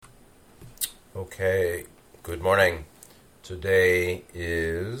Okay, good morning. Today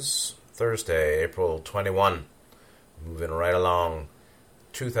is Thursday, April 21. Moving right along.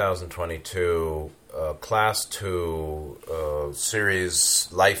 2022, Class 2 series,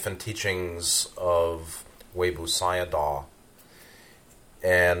 Life and Teachings of Webu Sayadaw.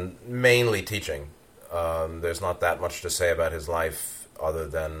 And mainly teaching. There's not that much to say about his life other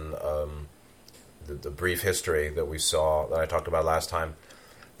than the brief history that I talked about last time.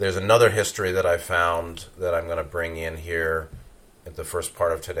 There's another history that I found that I'm going to bring in here at the first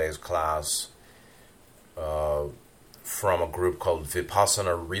part of today's class from a group called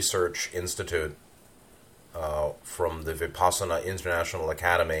Vipassana Research Institute from the Vipassana International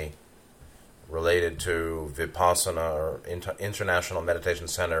Academy related to Vipassana or International Meditation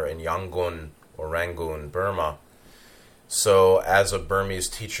Center in Yangon or Rangoon, Burma. So as a Burmese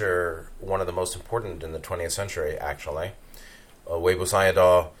teacher, one of the most important in the 20th century, actually, Webu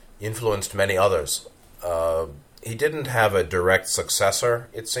Sayadaw influenced many others. He didn't have a direct successor,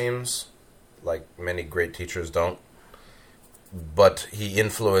 it seems, like many great teachers don't. But he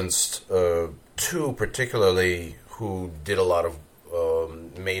influenced two particularly who did a lot of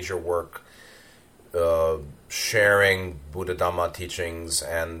major work sharing Buddha Dhamma teachings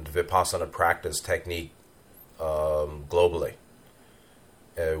and Vipassana practice technique globally.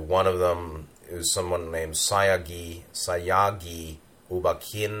 One of them is someone named Sayagi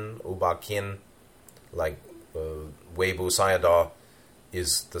Ubakin, like Webu Sayadaw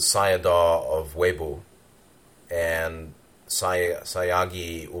is the Sayadaw of Webu, and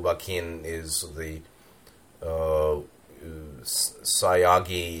Sayagi Ubakin is the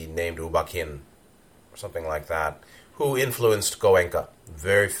Sayagi named Ubakin, or something like that, who influenced Goenka,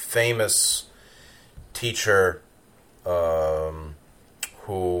 very famous teacher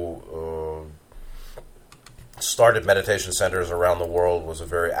who started meditation centers around the world, was a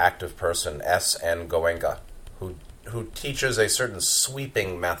very active person, S.N. Goenka, who teaches a certain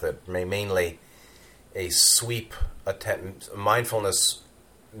sweeping method, mainly a sweep mindfulness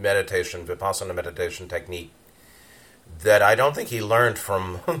meditation, Vipassana meditation technique that I don't think he learned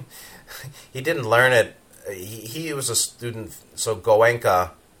from. He didn't learn it. He was a student. So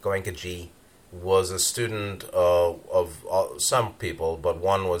Goenka-ji, was a student of some people, but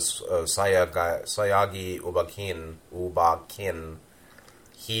one was Sayagi Ubakin.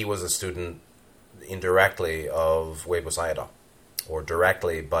 He was a student indirectly of Webu Sayadaw, or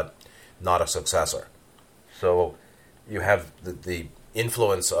directly, but not a successor. So you have the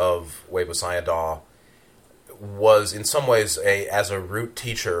influence of Webu Sayadaw was in some ways as a root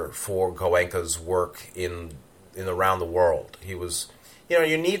teacher for Goenka's work in around the world. He was,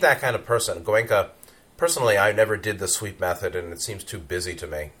 you need that kind of person. Goenka, personally, I never did the sweep method, and it seems too busy to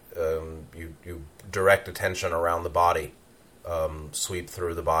me. You direct attention around the body, sweep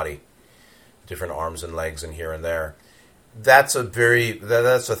through the body, different arms and legs and here and there. That's a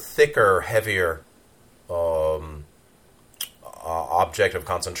thicker, heavier object of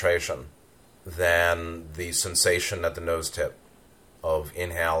concentration than the sensation at the nose tip of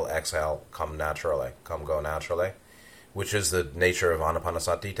inhale, exhale, come go naturally, which is the nature of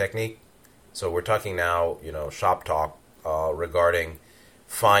Anapanasati technique. So we're talking now, shop talk regarding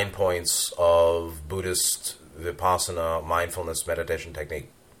fine points of Buddhist Vipassana mindfulness meditation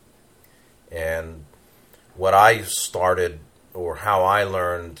technique. And what I started, or how I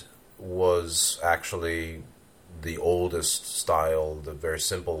learned, was actually the oldest style, the very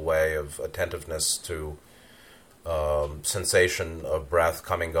simple way of attentiveness to sensation of breath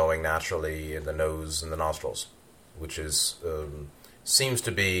coming, going naturally in the nose and the nostrils, which is seems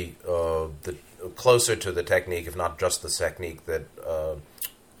to be the closer to the technique, if not just the technique that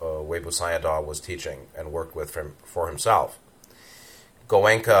Webu Sayadaw was teaching and worked with for himself.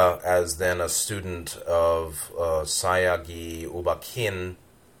 Goenka, as then a student of Sayagi Ubakin,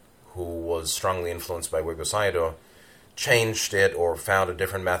 who was strongly influenced by Webu Sayadaw, changed it or found a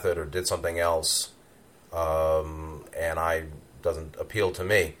different method or did something else, and doesn't appeal to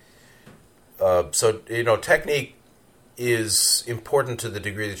me. So technique is important to the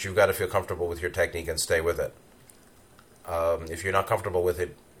degree that you've got to feel comfortable with your technique and stay with it. If you're not comfortable with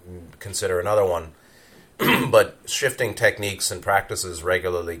it, consider another one. But shifting techniques and practices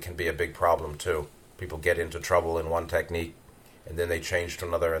regularly can be a big problem too. People get into trouble in one technique, and then they change to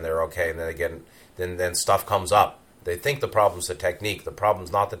another, and they're okay, and then stuff comes up. They think the problem's the technique. The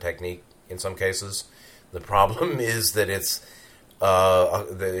problem's not the technique in some cases. The problem is that it's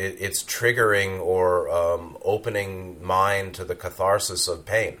triggering or opening mind to the catharsis of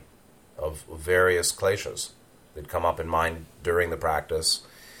pain, of various kleshas that come up in mind during the practice,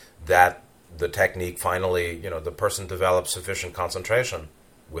 that the technique finally, the person develops sufficient concentration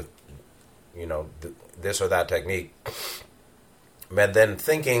with this or that technique, and then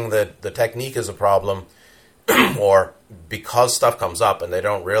thinking that the technique is a problem, or because stuff comes up and they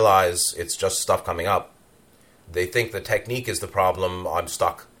don't realize it's just stuff coming up, they think the technique is the problem. I'm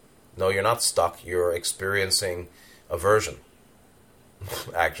stuck. No, you're not stuck. You're experiencing aversion,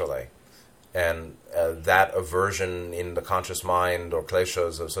 actually. And that aversion in the conscious mind, or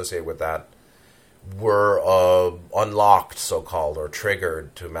kleshas associated with that, were unlocked, so-called, or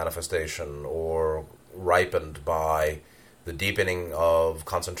triggered to manifestation, or ripened by the deepening of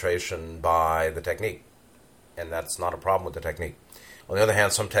concentration by the technique. And that's not a problem with the technique. On the other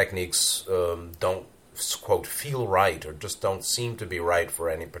hand, some techniques don't, quote, feel right, or just don't seem to be right for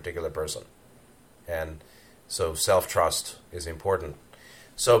any particular person. And so self-trust is important.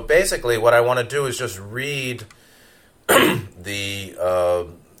 So basically what I want to do is just read the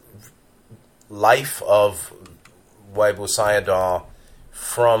life of Webu Sayadaw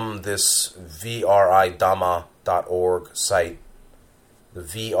from this vridhamma.org site. The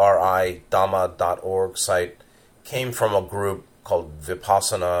vridhamma.org site came from a group called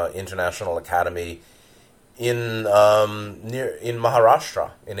Vipassana International Academy in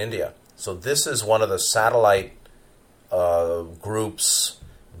Maharashtra, in India. So this is one of the satellite groups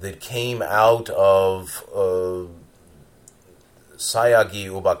that came out of Sayagyi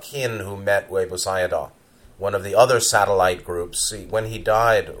Ubakin, who met Webu Sayadaw. One of the other satellite groups, when he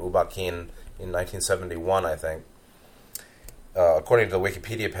died, Ubakin, in 1971, I think, according to the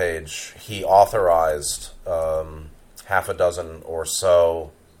Wikipedia page, he authorized half a dozen or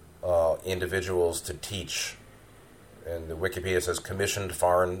so individuals to teach. And the Wikipedia says commissioned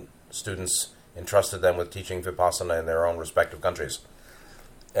foreign students, entrusted them with teaching Vipassana in their own respective countries.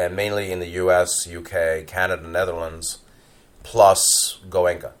 And mainly in the US, UK, Canada, Netherlands, plus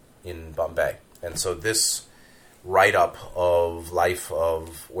Goenka in Bombay. And so this write-up of life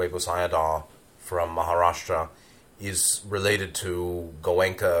of Webu Sayadaw from Maharashtra is related to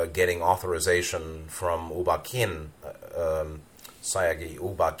Goenka getting authorization from Ubakin, Sayagyi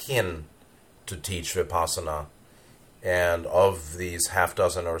Ubakin, to teach Vipassana. And of these half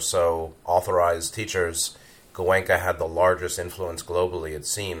dozen or so authorized teachers, Goenka had the largest influence globally, it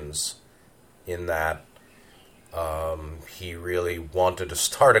seems, in that he really wanted to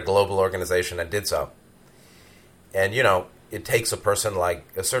start a global organization and did so. And, it takes a person like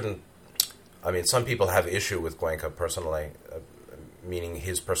a certain... some people have issue with Goenka personally, meaning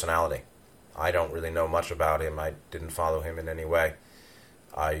his personality. I don't really know much about him. I didn't follow him in any way.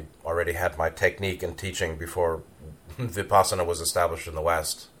 I already had my technique and teaching before Vipassana was established in the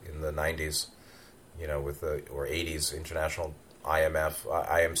West in the 90s, or 80s, International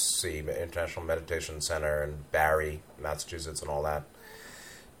IMC, International Meditation Center, in Barre, Massachusetts, and all that.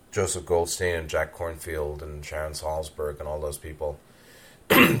 Joseph Goldstein and Jack Kornfield and Sharon Salzberg and all those people.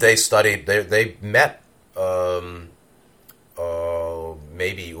 They studied, they met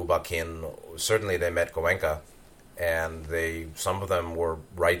maybe Ubakin, certainly they met Goenka, and some of them were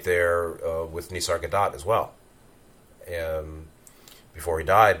right there with Nisargadatta as well. Before he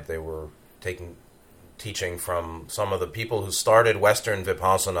died, they were teaching from some of the people who started Western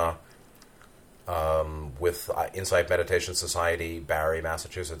Vipassana with Insight Meditation Society, Barre,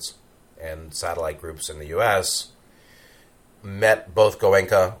 Massachusetts, and satellite groups in the U.S., met both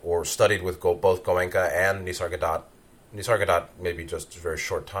Goenka, or studied with both Goenka and Nisargadatta. Nisargadatta maybe just a very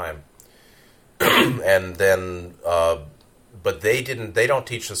short time. And then, but they don't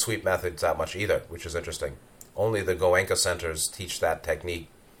teach the sweep methods that much either, which is interesting. Only the Goenka centers teach that technique.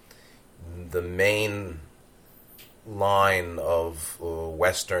 The main line of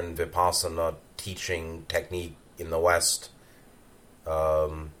Western Vipassana teaching technique in the West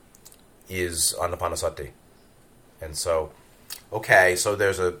is Anapanasati. And so, so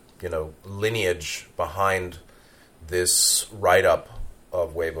there's a lineage behind this write-up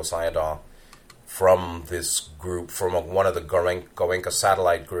of Webu Sayadaw from this group, from one of the Goenka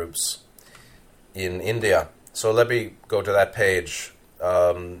satellite groups in India. So let me go to that page.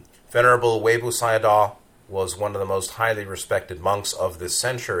 Venerable Webu Sayadaw was one of the most highly respected monks of this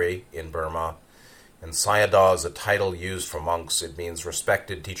century in Burma, and Sayadaw is a title used for monks. It means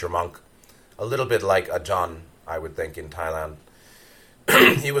respected teacher monk, a little bit like Ajahn, I would think, in Thailand.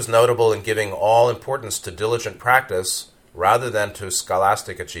 He was notable in giving all importance to diligent practice rather than to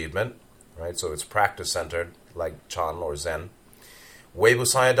scholastic achievement, right? So it's practice-centered, like Chan or Zen. Webu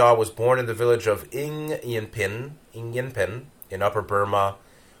Sayadaw was born in the village of Yinpin in Upper Burma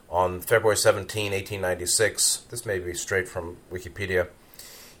on February 17, 1896. This may be straight from Wikipedia.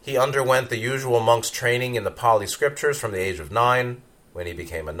 He underwent the usual monk's training in the Pali scriptures from the age of 9, when he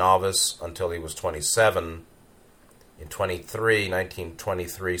became a novice, until he was 27. In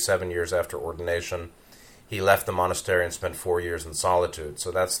 1923, 7 years after ordination, he left the monastery and spent 4 years in solitude.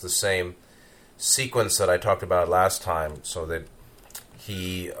 So that's the same sequence that I talked about last time, so that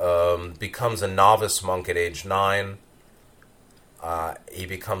he becomes a novice monk at age 9. He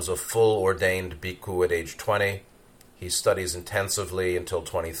becomes a full ordained bhikkhu at age 20. He studies intensively until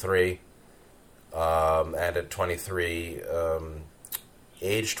 23. And at 23,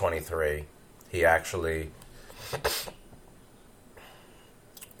 age 23, he actually...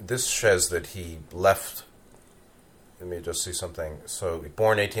 This says that he left... Let me just see something. So,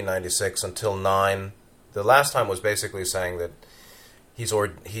 born 1896 until 9. The last time was basically saying that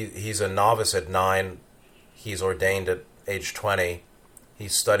he's a novice at 9. He's ordained at age 20. He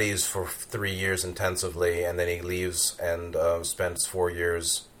studies for 3 years intensively, and then he leaves and spends 4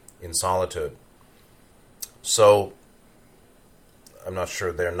 years in solitude. So, I'm not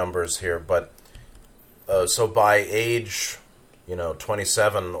sure their numbers here, but so by age,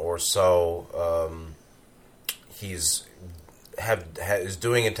 27 or so, he's is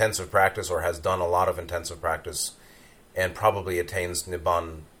doing intensive practice or has done a lot of intensive practice and probably attains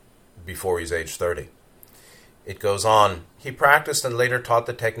Nibbana before he's age 30. It goes on. He practiced and later taught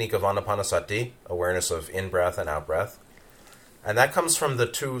the technique of anapanasati, awareness of in-breath and out-breath. And that comes from the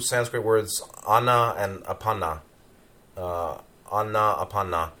two Sanskrit words ana and apana. Ana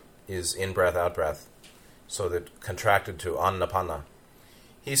apana is in-breath, out-breath. So that contracted to anapana.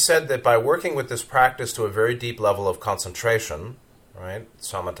 He said that by working with this practice to a very deep level of concentration, right,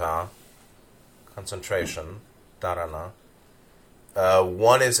 samatha, concentration, dharana,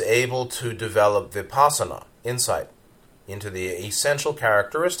 one is able to develop vipassana, insight, into the essential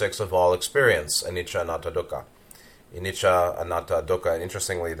characteristics of all experience, anicca, anatta, dukkha. Anicca, anatta, dukkha,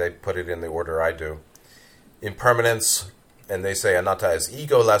 interestingly, they put it in the order I do. Impermanence, and they say anatta is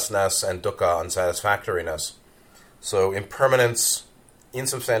egolessness and dukkha, unsatisfactoriness. So impermanence,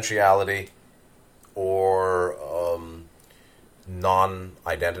 insubstantiality, or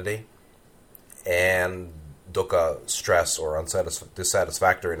non-identity, and dukkha, stress or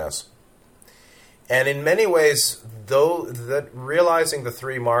dissatisfactoriness. And in many ways, though, that realizing the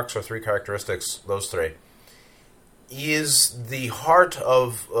three marks or three characteristics, those three, is the heart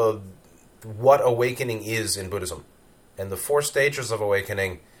of what awakening is in Buddhism. And the 4 stages of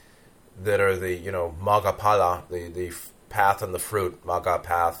awakening that are the, magga phala, the path and the fruit, magga,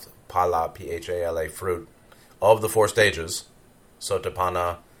 path, phala, P-H-A-L-A, fruit, of the 4 stages,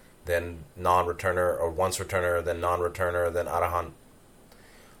 sotapanna, then non-returner, or once returner, then non-returner, then arahant.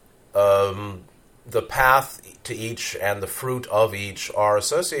 The path to each and the fruit of each are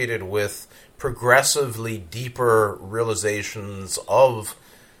associated with progressively deeper realizations of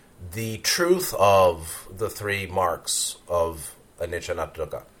the truth of the 3 marks of anicca,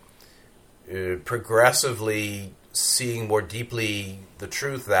 anatta, dukkha. Progressively seeing more deeply the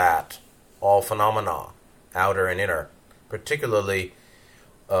truth that all phenomena, outer and inner, particularly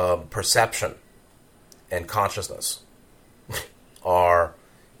perception and consciousness, are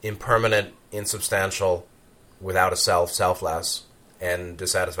impermanent, insubstantial, without a self, selfless, and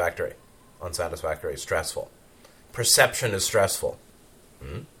dissatisfactory, unsatisfactory, stressful. Perception is stressful.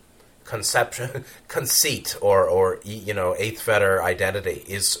 Conception, conceit, or eighth fetter identity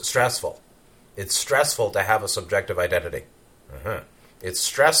is stressful. It's stressful to have a subjective identity. It's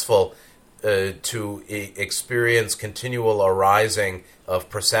stressful to experience continual arising of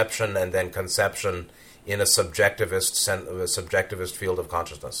perception and then conception in a subjectivist field of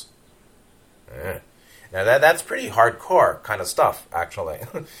consciousness. Now that's pretty hardcore kind of stuff, actually.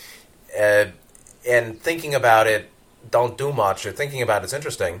 And thinking about it, don't do much. Or thinking about it's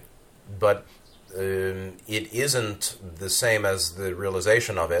interesting, but it isn't the same as the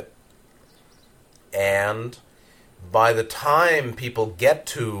realization of it. And by the time people get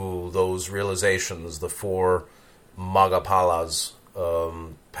to those realizations, the 4 maggapalas,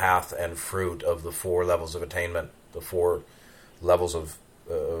 path and fruit of the 4 levels of attainment, the 4 levels of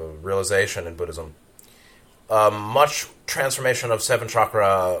realization in Buddhism, much transformation of 7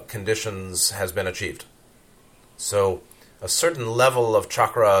 chakra conditions has been achieved. So a certain level of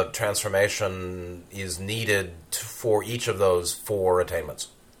chakra transformation is needed for each of those 4 attainments.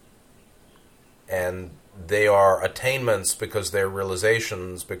 And they are attainments because they're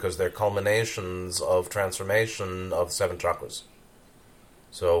realizations, because they're culminations of transformation of 7 chakras.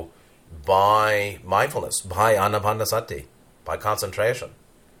 So by mindfulness, by anapanasati, by concentration,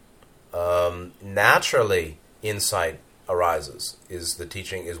 naturally insight arises, is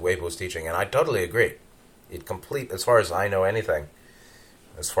Weibo's teaching. And I totally agree. As far as I know anything,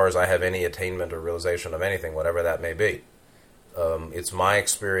 as far as I have any attainment or realization of anything, whatever that may be, it's my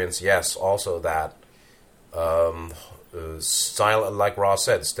experience, yes, also that Silent, like Ross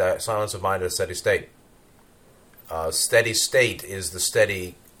said, silence of mind is a steady state. Steady state is the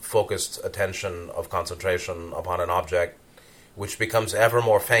steady, focused attention of concentration upon an object, which becomes ever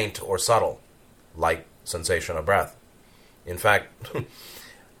more faint or subtle, like sensation of breath. In fact,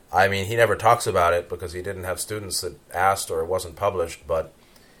 I mean, he never talks about it because he didn't have students that asked or it wasn't published, but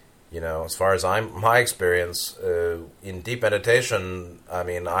as far as my experience, in deep meditation, I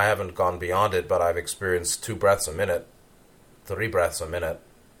mean, I haven't gone beyond it, but I've experienced 2 breaths a minute, 3 breaths a minute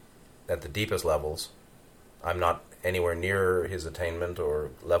at the deepest levels. I'm not anywhere near his attainment or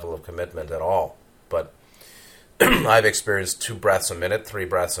level of commitment at all, but I've experienced 2 breaths a minute, 3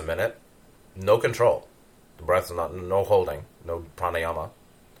 breaths a minute, no control. The breath is no holding, no pranayama.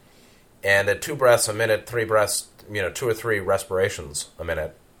 And at 2 breaths a minute, 3 breaths, 2 or 3 respirations a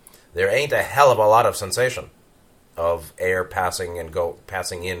minute, there ain't a hell of a lot of sensation of air passing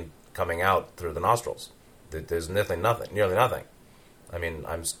in, coming out through the nostrils. There's nearly nothing. I mean,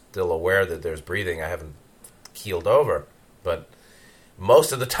 I'm still aware that there's breathing. I haven't keeled over, but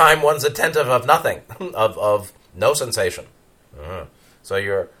most of the time one's attentive of nothing, of no sensation. So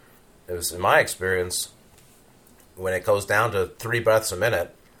it was in my experience, when it goes down to 3 breaths a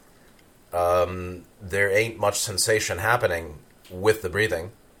minute, there ain't much sensation happening with the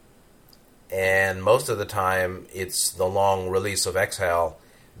breathing. And most of the time, it's the long release of exhale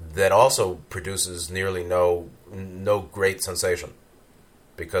that also produces nearly no great sensation.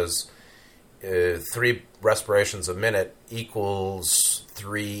 Because 3 respirations a minute equals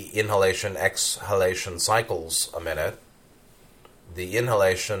 3 inhalation-exhalation cycles a minute. The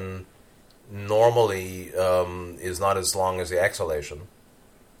inhalation normally is not as long as the exhalation.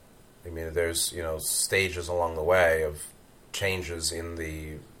 I mean, there's, stages along the way of changes in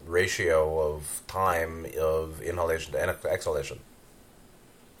the ratio of time of inhalation to exhalation.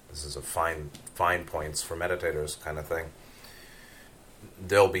 This is a fine points for meditators kind of thing.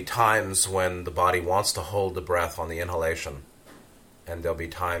 There'll be times when the body wants to hold the breath on the inhalation, and there'll be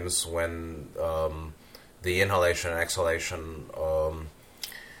times when the inhalation and exhalation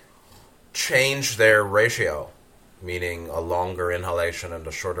change their ratio, meaning a longer inhalation and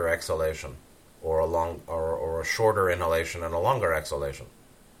a shorter exhalation, or a shorter inhalation and a longer exhalation.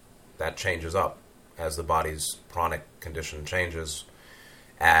 That changes up as the body's pranic condition changes,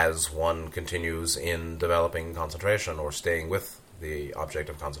 as one continues in developing concentration or staying with the object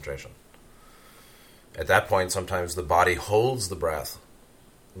of concentration. At that point, sometimes the body holds the breath,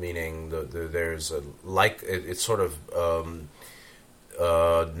 meaning there's it's sort of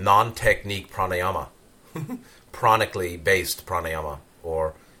non-technique pranayama, pranically based pranayama,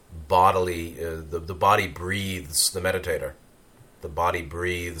 or bodily. The body breathes the meditator. The body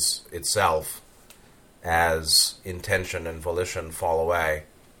breathes itself as intention and volition fall away,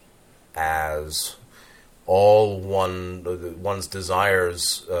 as all one's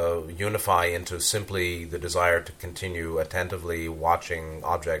desires unify into simply the desire to continue attentively watching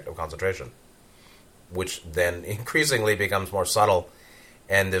object of concentration, which then increasingly becomes more subtle,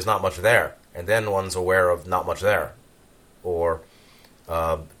 and there's not much there, and then one's aware of not much there, or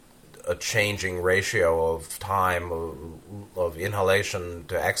a changing ratio of time of inhalation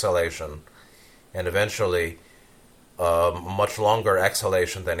to exhalation, and eventually much longer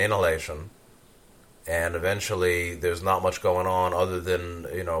exhalation than inhalation, and eventually there's not much going on other than,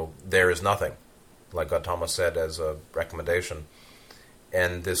 there is nothing, like Gautama said as a recommendation.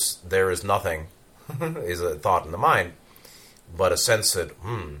 And this there is nothing is a thought in the mind, but a sense that,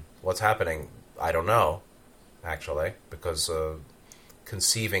 what's happening? I don't know, actually, because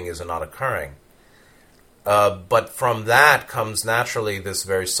conceiving is not occurring. But from that comes naturally this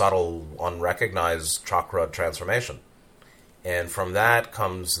very subtle, unrecognized chakra transformation. And from that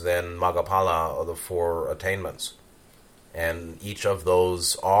comes then Maggaphala, or the 4 attainments. And each of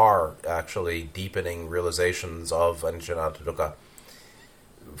those are actually deepening realizations of anicca anatta dukkha.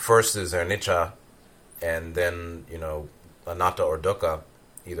 First is anicca, and then, anatta or dukkha,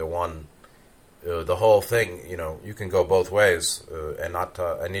 either one. The whole thing, you can go both ways.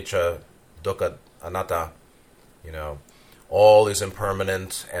 Anicca, dukkha, anatta, all is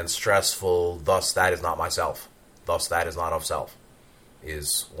impermanent and stressful, thus that is not myself. Thus that is not of self,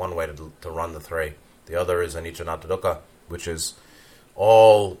 is one way to run the 3. The other is anicca anatta dukkha, which is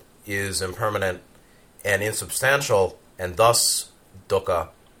all is impermanent and insubstantial, and thus dukkha,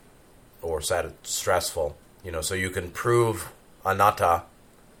 or stressful. So you can prove anatta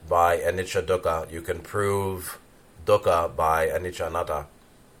by anicca dukkha. You can prove dukkha by anicca anatta,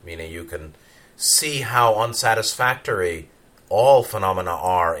 meaning you can see how unsatisfactory all phenomena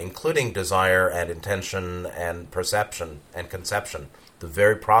are, including desire and intention and perception and conception. The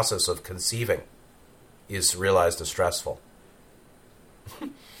very process of conceiving is realized as stressful.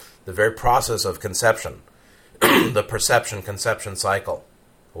 The very process of conception, the perception-conception cycle,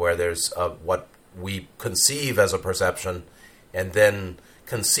 where there's what we conceive as a perception and then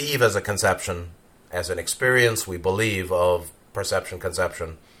conceive as a conception, as an experience we believe of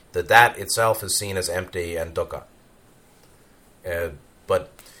perception-conception, that itself is seen as empty and dukkha.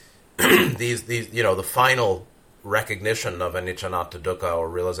 But these the final recognition of anicca, anatta, dukkha, or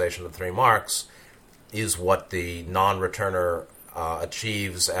realization of three marks, is what the non-returner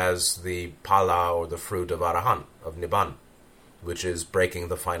achieves as the phala, or the fruit of arahant, of nibbana, which is breaking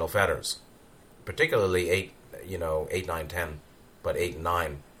the final fetters. Particularly 8, 9, 10, but 8 and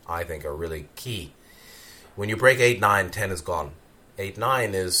 9, I think, are really key. When you break 8, 9, 10 is gone. 8,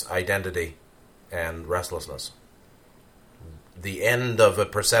 9 is identity and restlessness. The end of a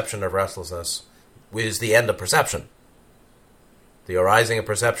perception of restlessness is the end of perception. The arising of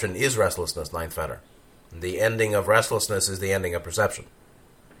perception is restlessness, ninth fetter. The ending of restlessness is the ending of perception.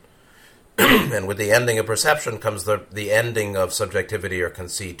 And with the ending of perception comes the ending of subjectivity or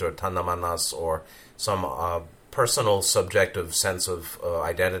conceit or tanamanas or some personal subjective sense of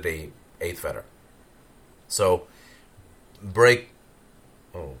identity, eighth fetter. So,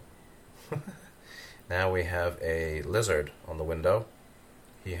 now we have a lizard on the window.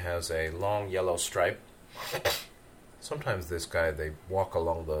 He has a long yellow stripe. Sometimes they walk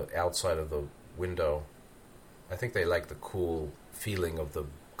along the outside of the window. I think they like the cool feeling of the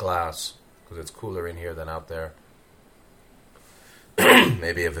glass, because it's cooler in here than out there.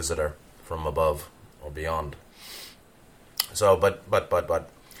 Maybe a visitor from above or beyond. So, but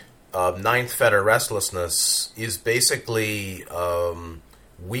ninth fetter restlessness is basically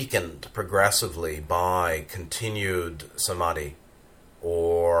weakened progressively by continued samadhi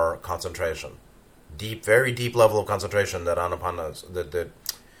or concentration. Very deep level of concentration that that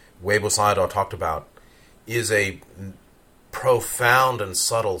Webu Sayadaw talked about is a profound and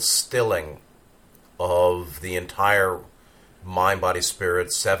subtle stilling of the entire mind, body,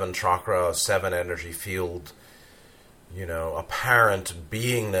 spirit, 7 chakra, 7 energy field, apparent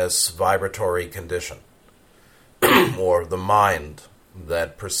beingness vibratory condition, or the mind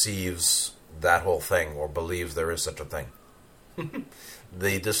that perceives that whole thing or believes there is such a thing.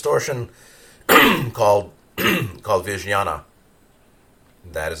 The distortion called vijnana,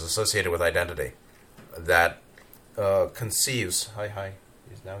 that is associated with identity, that conceives. Hi.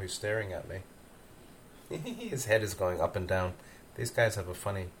 He's staring at me. His head is going up and down. These guys have a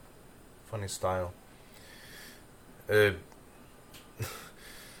funny style.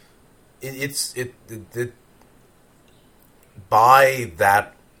 By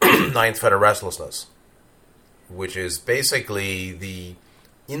that ninth fetter restlessness, which is basically the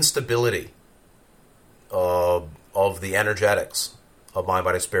instability of the energetics of mind,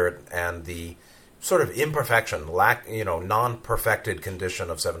 body, spirit, and the sort of imperfection, non-perfected condition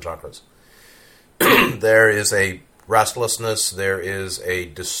of 7 chakras. There is a restlessness, there is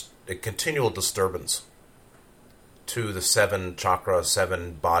a continual disturbance to the 7 chakras,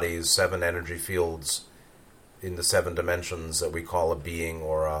 7 bodies, 7 energy fields in the 7 dimensions that we call a being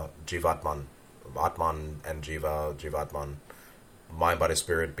or a jivatman. Atman and jiva, jivatman, mind, body,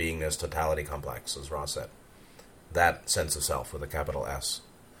 spirit, beingness, totality complex, as Ra said. That sense of self with a capital S.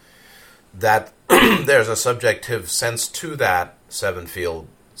 That there's a subjective sense to that 7 field,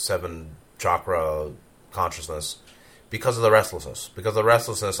 7 chakra consciousness because of the restlessness. Because of the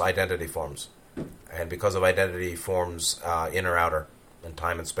restlessness, identity forms. And because of identity forms inner, outer, and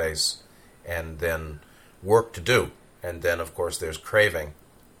time and space, and then work to do. And then, of course, there's craving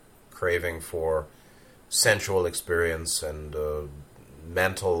for sensual experience and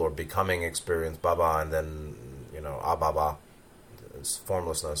mental or becoming experience, baba, and then, ababa, it's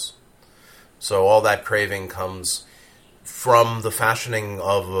formlessness. So all that craving comes from the fashioning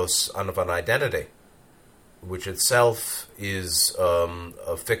of an identity, which itself is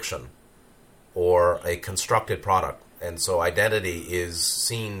a fiction or a constructed product. And so identity is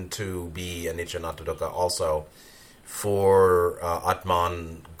seen to be anicca, anatta, dukkha also for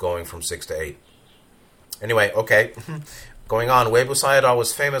Atman going from 6 to 8. Anyway, okay. Going on, Webu Sayadaw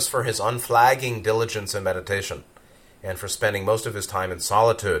was famous for his unflagging diligence in meditation and for spending most of his time in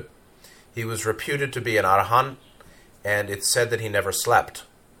solitude. He was reputed to be an arahant, and it's said that he never slept.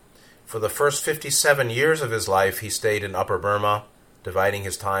 For the first 57 years of his life, he stayed in Upper Burma, dividing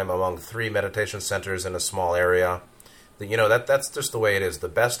his time among 3 meditation centers in a small area. That's just the way it is. The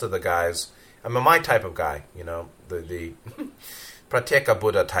best of the guys, I'm my type of guy, the Pratyeka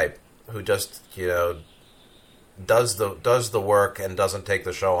Buddha type, who just, does the work and doesn't take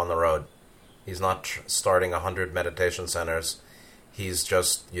the show on the road. He's not starting 100 meditation centers. He's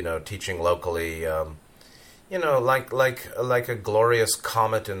just, teaching locally, like a glorious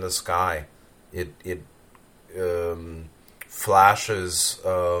comet in the sky. It flashes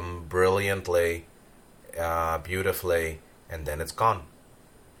brilliantly, beautifully, and then it's gone.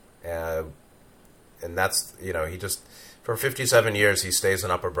 And that's, he just, for 57 years he stays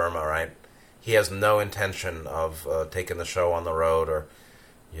in Upper Burma, right? He has no intention of taking the show on the road or,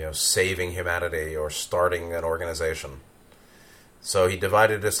 saving humanity or starting an organization. So he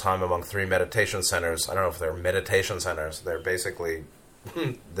divided his time among 3 meditation centers. I don't know if they're meditation centers. They're basically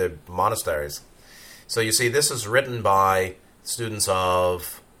the monasteries. So you see, this is written by students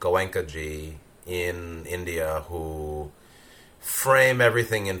of Goenka-ji in India who frame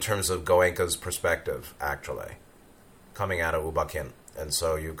everything in terms of Goenka's perspective, actually, coming out of U Ba Khin. And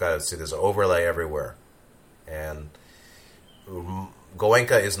so you've got to see this overlay everywhere. And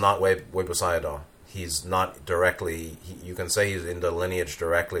Goenka is not Webu Sayadaw. He's not directly, you can say he's in the lineage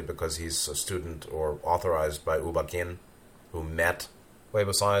directly because he's a student or authorized by U Ba Khin, who met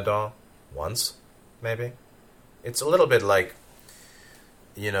Webu Sayadaw once, maybe. It's a little bit like,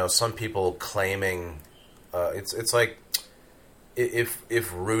 some people claiming, it's like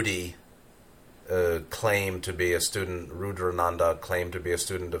if Rudy claimed to be a student, Rudrananda claimed to be a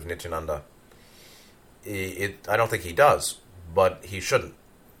student of Nityananda. I don't think he does, but he shouldn't.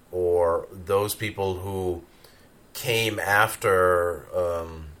 Or those people who came after,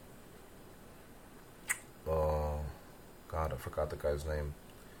 I forgot the guy's name.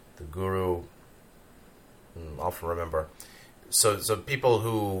 The guru, I'll remember. So people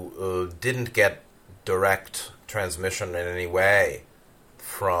who didn't get direct transmission in any way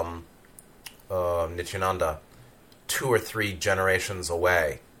from Nityananda 2 or 3 generations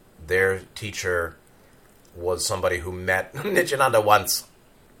away, their teacher was somebody who met Nityananda once.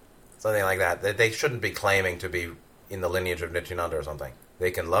 Something like that. They shouldn't be claiming to be in the lineage of Nityananda or something.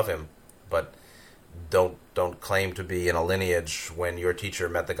 They can love him, but don't claim to be in a lineage when your teacher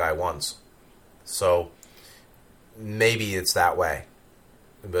met the guy once. So maybe it's that way.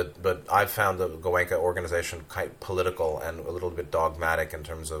 But I've found the Goenka organization quite political and a little bit dogmatic in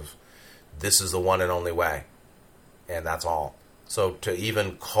terms of this is the one and only way, and that's all. So to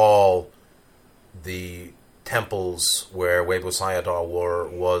even call the temples where Webu Sayadaw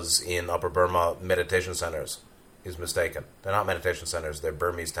was in Upper Burma meditation centers is mistaken. They're not meditation centers, they're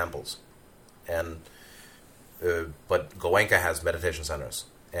Burmese temples. And but Goenka has meditation centers,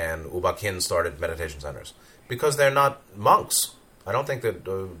 and U Ba Khin started meditation centers because they're not monks. I don't think that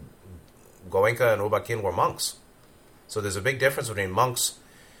Goenka and U Ba Khin were monks. So there's a big difference between monks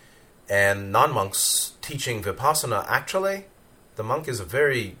and non-monks teaching Vipassana. Actually, the monk is a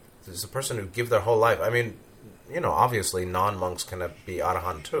person who give their whole life. I mean, obviously non-monks can be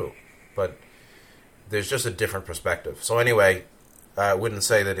Arahant too, but there's just a different perspective. So anyway, I wouldn't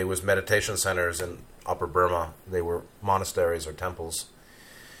say that it was meditation centers in Upper Burma. They were monasteries or temples.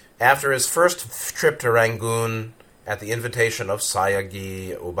 After his first trip to Rangoon at the invitation of Sayagyi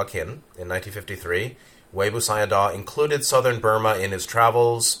U Ba Khin in 1953, Webu Sayadaw included southern Burma in his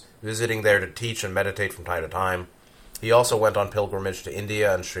travels, visiting there to teach and meditate from time to time. He also went on pilgrimage to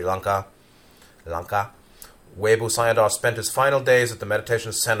India and Sri Lanka. Webu Sayadaw spent his final days at the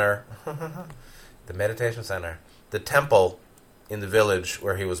meditation center, the temple in the village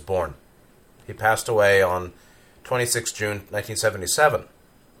where he was born. He passed away on 26 June 1977,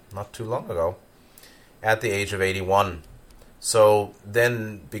 not too long ago, at the age of 81. So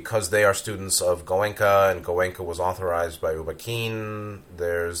then, because they are students of Goenka, and Goenka was authorized by U Ba Khin,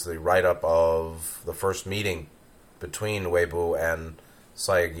 there's the write-up of the first meeting between Webu and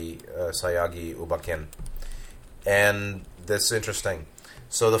Sayagyi U Ba Khin. And that's interesting.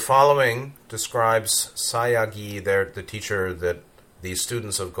 So the following describes Sayagyi, the teacher that these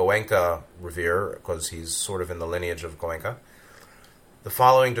students of Goenka revere, because he's sort of in the lineage of Goenka. The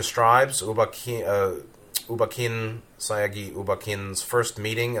following describes U Ba Khin, Sayagyi U Ba Khin's first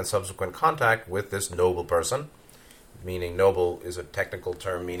meeting and subsequent contact with this noble person. Meaning noble is a technical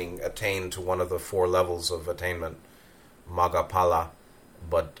term meaning attained to one of the 4 levels of attainment, Maggaphala.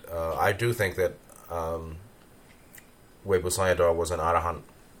 But I do think that Webu Sayadaw was an Arahant.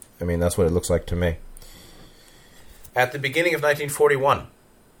 I mean, that's what it looks like to me. At the beginning of 1941,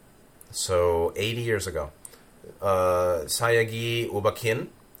 so 80 years ago, Sayagyi U Ba Khin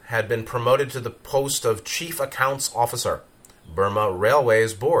had been promoted to the post of Chief Accounts Officer, Burma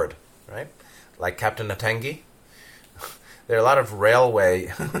Railways Board, right? Like Captain Natangi. There are a lot of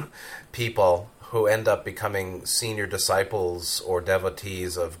railway people who end up becoming senior disciples or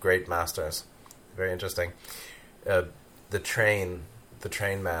devotees of great masters. Very interesting. The train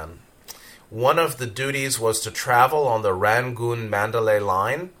man. One of the duties was to travel on the Rangoon-Mandalay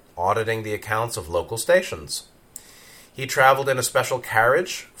line auditing the accounts of local stations. He traveled in a special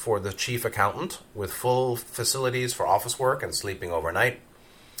carriage for the chief accountant, with full facilities for office work and sleeping overnight.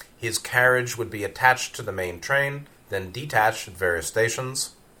 His carriage would be attached to the main train, then detached at various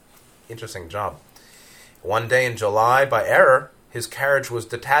stations. Interesting job. One day in July, by error, his carriage was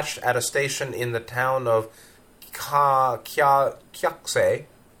detached at a station in the town of Kyaukse,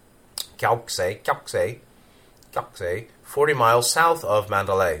 40 miles south of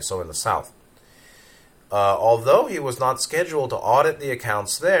Mandalay, so in the south. Although he was not scheduled to audit the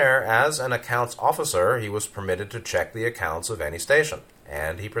accounts there, as an accounts officer, he was permitted to check the accounts of any station,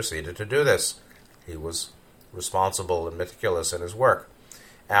 and he proceeded to do this. He was responsible and meticulous in his work.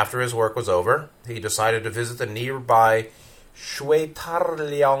 After his work was over, he decided to visit the nearby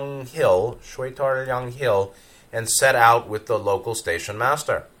Shwetarlyang Hill, and set out with the local station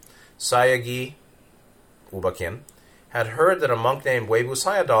master. Sayagi Ubakin had heard that a monk named Webu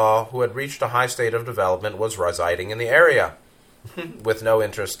Sayadaw, who had reached a high state of development, was residing in the area, with no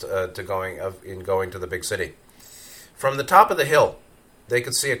interest in going to the big city. From the top of the hill, they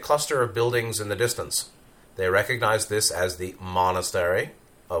could see a cluster of buildings in the distance. They recognized this as the monastery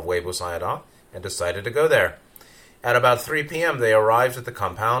of Webu Sayadaw and decided to go there. At about 3 p.m., they arrived at the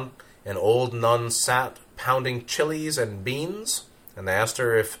compound. An old nun sat pounding chilies and beans, and they asked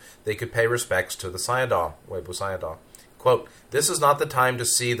her if they could pay respects to the Sayadaw, Webu Sayadaw. Quote, "This is not the time to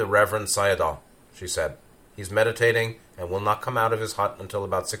see the Reverend Sayadaw," she said. "He's meditating and will not come out of his hut until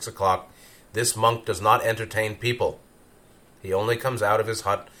about 6 o'clock. This monk does not entertain people. He only comes out of his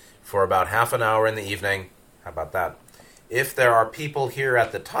hut for about half an hour in the evening." How about that? "If there are people here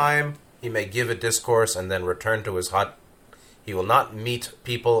at the time, he may give a discourse and then return to his hut. He will not meet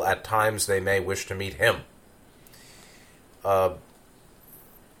people at times they may wish to meet him."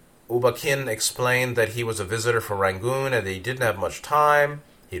 Ubakin explained that he was a visitor from Rangoon and that he didn't have much time.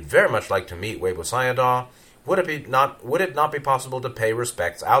 He'd very much like to meet Webu Sayadaw. Would it not be possible to pay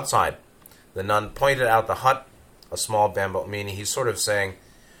respects outside? The nun pointed out the hut, a small bamboo, meaning he's sort of saying,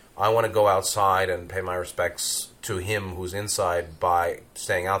 I want to go outside and pay my respects to him who's inside by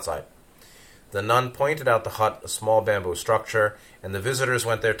staying outside. The nun pointed out the hut, a small bamboo structure, and the visitors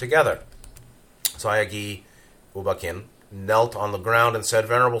went there together. Sayagi Ubakin knelt on the ground and said,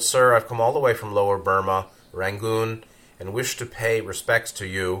 "Venerable Sir, I've come all the way from Lower Burma, Rangoon, and wish to pay respects to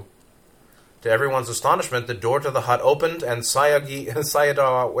you." To everyone's astonishment, the door to the hut opened, and Webu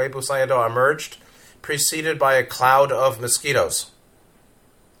Sayadaw emerged, preceded by a cloud of mosquitoes.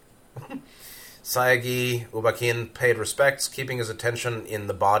 Sayagi Ubakin paid respects, keeping his attention in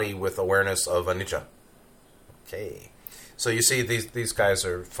the body with awareness of anicca. Okay. So you see, these guys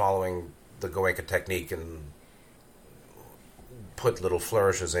are following the Goenka technique and put little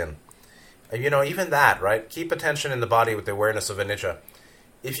flourishes in. Even that, right? Keep attention in the body with the awareness of anicca.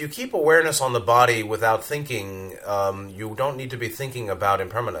 If you keep awareness on the body without thinking, you don't need to be thinking about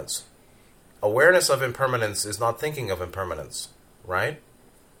impermanence. Awareness of impermanence is not thinking of impermanence, right?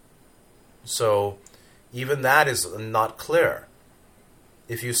 So even that is not clear.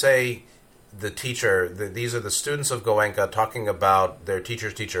 If you say the teacher, these are the students of Goenka talking about their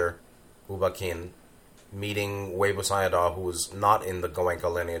teacher's teacher, Ubakin, meeting Webu Sayadaw, who was not in the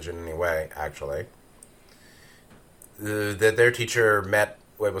Goenka lineage in any way, actually. That their teacher met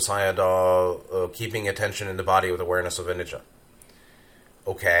Webu Sayadaw, keeping attention in the body with awareness of anicca.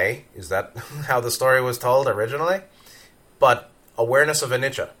 Okay, is that how the story was told originally? But awareness of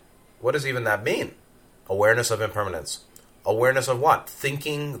anicca, what does even that mean? Awareness of impermanence. Awareness of what?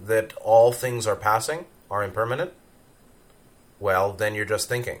 Thinking that all things are passing, are impermanent? Well, then you're just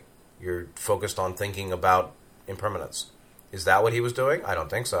thinking. You're focused on thinking about impermanence. Is that what he was doing? I don't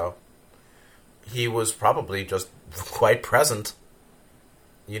think so. He was probably just quite present,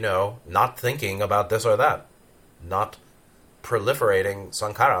 not thinking about this or that, not proliferating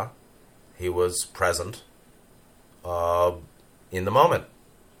sankhara. He was present in the moment.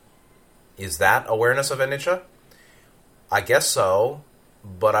 Is that awareness of anicca? I guess so,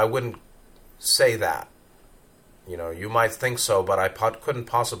 but I wouldn't say that. You might think so, but I couldn't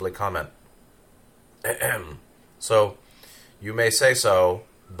possibly comment. So, you may say so,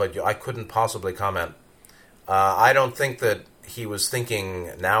 but I couldn't possibly comment. I don't think that he was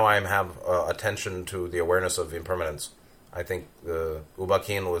thinking, now I have attention to the awareness of impermanence. I think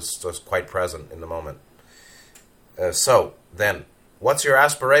Ubakin was just quite present in the moment. So, then, what's your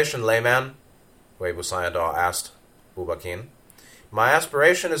aspiration, layman? Webu Sayadaw asked Ubakin. My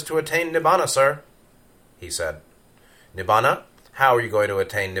aspiration is to attain Nibbana, sir, he said. Nibbana? How are you going to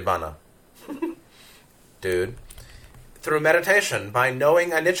attain Nibbana? Dude. Through meditation, by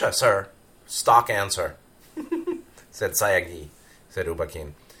knowing anicca, sir. Stock answer. Said Sayagi, said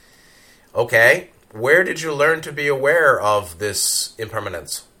Ubakin. Okay, where did you learn to be aware of this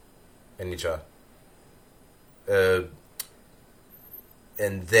impermanence, anicca? And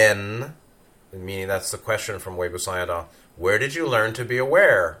then, meaning that's the question from Webu Sayadaw, where did you learn to be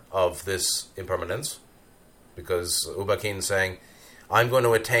aware of this impermanence? Because Ubakin saying, I'm going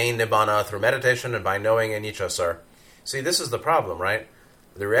to attain Nibbana through meditation and by knowing anicca, sir. See, this is the problem, right?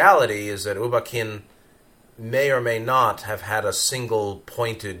 The reality is that Ubakin may or may not have had a single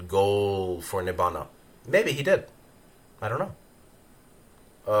pointed goal for Nibbana. Maybe he did. I don't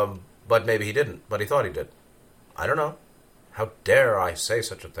know. But maybe he didn't. But he thought he did. I don't know. How dare I say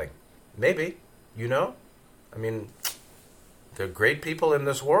such a thing? Maybe. You know? I mean, there are great people in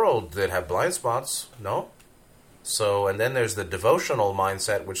this world that have blind spots. No? So, and then there's the devotional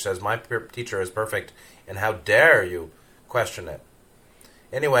mindset which says, my teacher is perfect, and how dare you question it?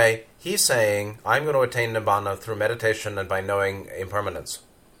 Anyway, he's saying, I'm going to attain Nibbana through meditation and by knowing impermanence.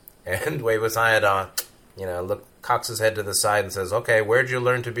 And Webu Sayadaw, cocks his head to the side and says, okay, where'd you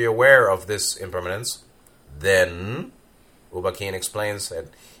learn to be aware of this impermanence? Then, Ubakin explains that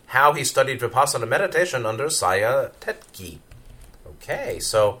how he studied Vipassana meditation under Saya Tetki. Okay,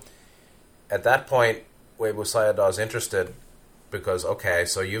 so at that point, Webu Sayadaw is interested because, okay,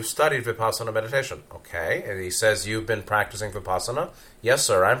 so you've studied Vipassana meditation. Okay, and he says, you've been practicing Vipassana? Yes,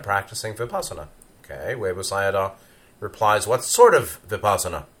 sir, I'm practicing Vipassana. Okay, Webu Sayadaw replies, what sort of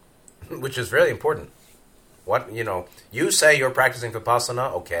Vipassana? Which is really important. What, you say you're practicing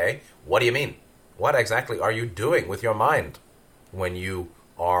Vipassana, okay, what do you mean? What exactly are you doing with your mind when you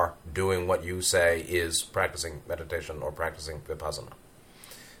are doing what you say is practicing meditation or practicing Vipassana?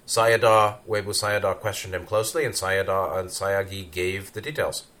 Webu Sayadaw questioned him closely, and Sayagyi gave the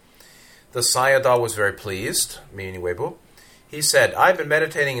details. The Sayadaw was very pleased, meaning Webu. He said, I've been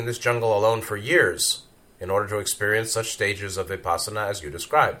meditating in this jungle alone for years in order to experience such stages of Vipassana as you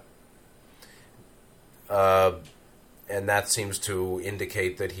describe. And that seems to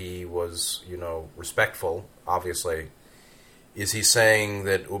indicate that he was, respectful, obviously. Is he saying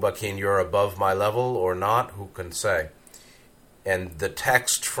that, Ubakin, you're above my level or not? Who can say? And the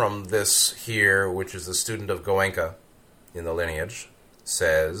text from this here, which is the student of Goenka in the lineage,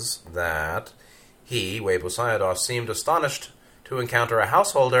 says that he, Webu Sayadaw, seemed astonished to encounter a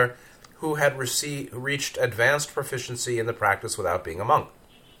householder who had reached advanced proficiency in the practice without being a monk.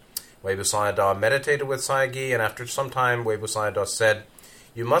 Webu Sayadaw meditated with Sayagyi, and after some time, Webu Sayadaw said,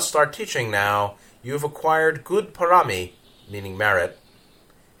 you must start teaching now. You've acquired good parami, meaning merit,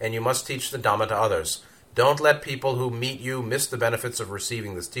 and you must teach the Dhamma to others. Don't let people who meet you miss the benefits of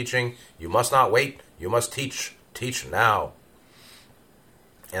receiving this teaching. You must not wait. You must teach. Teach now.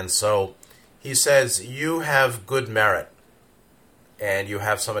 And so he says, you have good merit, and you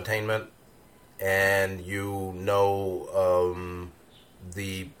have some attainment, and you know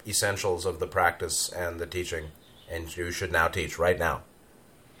the essentials of the practice and the teaching, and you should now teach right now.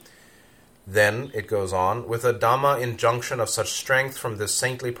 Then it goes on, with a Dhamma injunction of such strength from this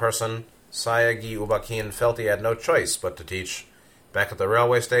saintly person, Sayagyi Ubakin felt he had no choice but to teach. Back at the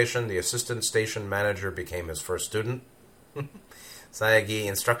railway station, the assistant station manager became his first student. Sayagyi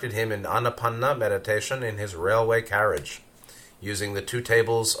instructed him in Anapanna meditation in his railway carriage, using the two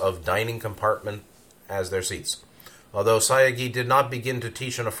tables of dining compartment as their seats. Although Sayagyi did not begin to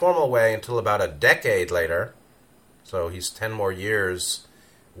teach in a formal way until about a decade later, so he's 10 more years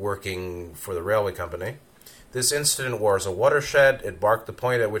working for the railway company, this incident was a watershed. It marked the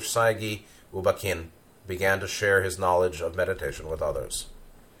point at which Sayagyi Ubakin began to share his knowledge of meditation with others.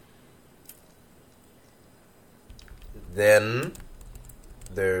 Then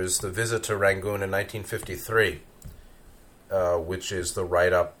there's the visit to Rangoon in 1953, which is the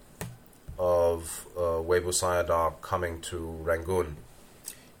write-up of Webu Sayadaw coming to Rangoon.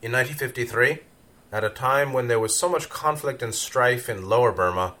 In 1953, at a time when there was so much conflict and strife in Lower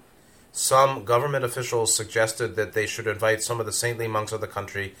Burma, some government officials suggested that they should invite some of the saintly monks of the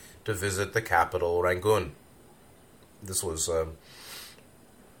country to visit the capital, Rangoon. This was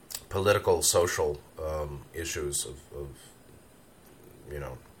political, social issues of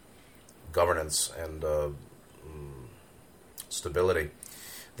governance and stability.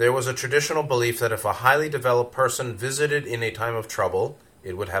 There was a traditional belief that if a highly developed person visited in a time of trouble,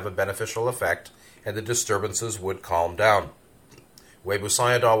 it would have a beneficial effect, and the disturbances would calm down. Webu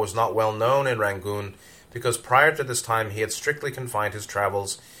Sayadaw was not well known in Rangoon because prior to this time he had strictly confined his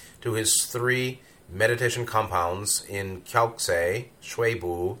travels to his 3 meditation compounds in Kyaukse,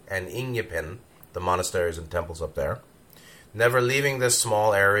 Shwebu, and Ingyapin, the monasteries and temples up there, never leaving this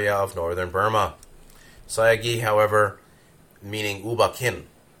small area of northern Burma. Sayagyi, however, meaning Ubakin,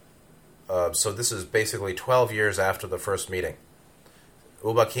 so this is basically 12 years after the first meeting.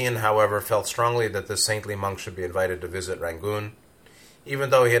 Ubakin, however, felt strongly that this saintly monk should be invited to visit Rangoon.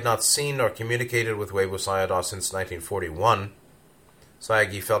 Even though he had not seen or communicated with Webu Sayadaw since 1941,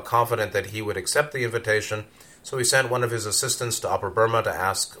 Sayagyi felt confident that he would accept the invitation, so he sent one of his assistants to Upper Burma to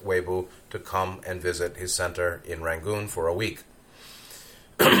ask Webu to come and visit his center in Rangoon for a week.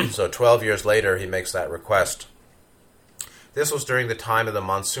 So 12 years later, he makes that request. This was during the time of the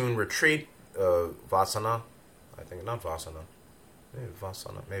monsoon retreat, Vasana. I think not Vasana. Maybe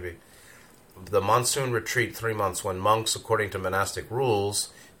Vasana, maybe. The monsoon retreat, 3 months, when monks, according to monastic rules,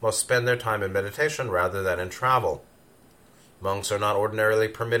 must spend their time in meditation rather than in travel. Monks are not ordinarily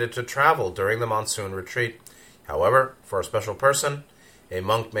permitted to travel during the monsoon retreat. However, for a special person, a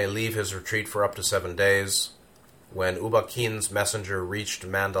monk may leave his retreat for up to 7 days. When Ubakin's messenger reached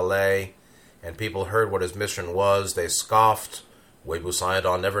Mandalay and people heard what his mission was, they scoffed. Webu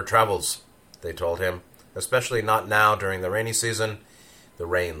Sayadaw never travels, they told him, especially not now during the rainy season, the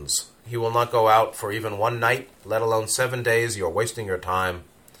rains. He will not go out for even one night, let alone 7 days. You're wasting your time.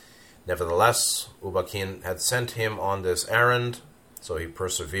 Nevertheless, Ubakin had sent him on this errand, so he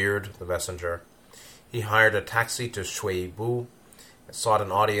persevered, the messenger. He hired a taxi to Shwebo, sought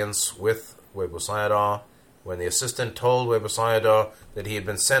an audience with Webu Sayadaw. When the assistant told Webu Sayadaw that he had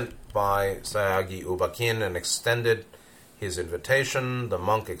been sent by Sayagyi Ubakin and extended his invitation, the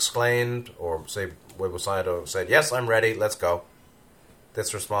monk exclaimed, or say Webu Sayadaw said, "Yes, I'm ready, let's go."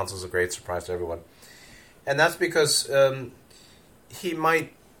 This response was a great surprise to everyone. And that's because he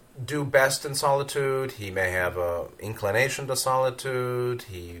might do best in solitude. He may have an inclination to solitude.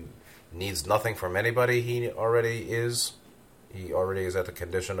 He needs nothing from anybody. He already is. He already is at the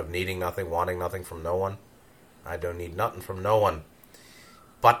condition of needing nothing, wanting nothing from no one. I don't need nothing from no one.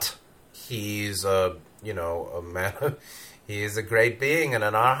 But he's a man. He is a great being and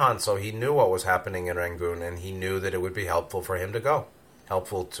an arhat, so he knew what was happening in Rangoon, and he knew that it would be helpful for him to go.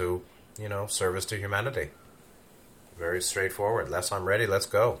 Helpful to, service to humanity. Very straightforward. Les, I'm ready, let's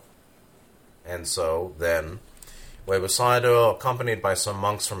go. And so then, Webu Sayadaw, accompanied by some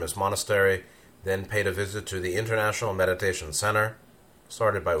monks from his monastery, then paid a visit to the International Meditation Center,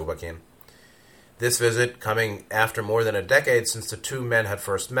 started by Ubakin. This visit, coming after more than a decade since the two men had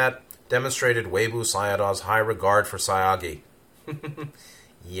first met, demonstrated Webu Sayadaw's high regard for Sayagyi.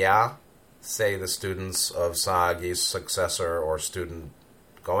 Yeah, say the students of Sayagyi's successor or student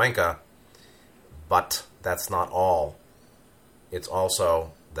Goenka, but that's not all. It's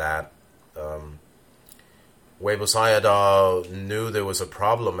also that Webu Sayadaw knew there was a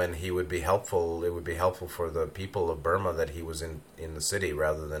problem and he would be helpful. It would be helpful for the people of Burma that he was in the city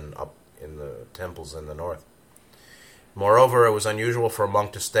rather than up in the temples in the north. Moreover, it was unusual for a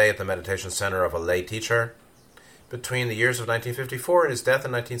monk to stay at the meditation center of a lay teacher. Between the years of 1954 and his death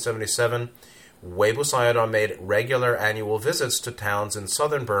in 1977, Webu Sayadaw made regular annual visits to towns in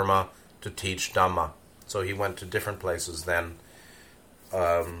southern Burma to teach Dhamma. So he went to different places then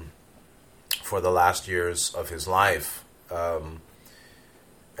for the last years of his life. And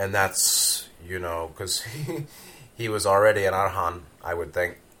that's, because he was already an arhat, I would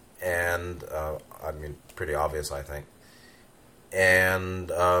think. And, pretty obvious, I think.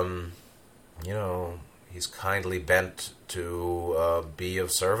 And, he's kindly bent to be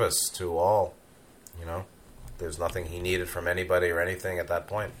of service to all. There's nothing he needed from anybody or anything at that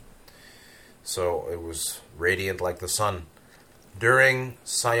point. So it was radiant like the sun. During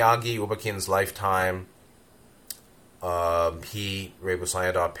Sayagyi Ubakin's lifetime, Webu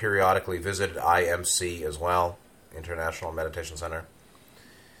Sayadaw, periodically visited IMC as well, International Meditation Center.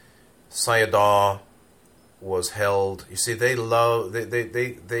 Sayadaw was held. You see, they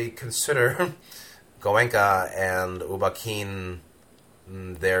consider Goenka and Ubakin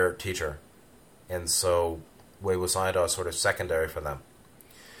their teacher, and so Webu Sayadaw is sort of secondary for them.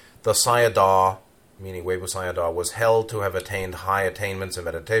 The Sayadaw, meaning Webu Sayadaw, was held to have attained high attainments in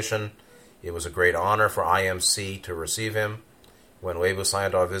meditation. It was a great honor for IMC to receive him. When Webu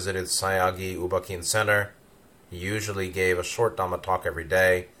Sayadaw visited Sayagyi Ubakin Center, he usually gave a short Dhamma talk every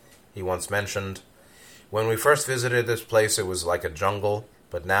day. He once mentioned, "When we first visited this place, it was like a jungle,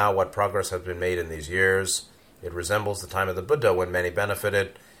 but now what progress has been made in these years, it resembles the time of the Buddha when many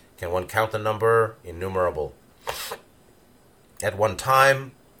benefited. Can one count the number? Innumerable." At one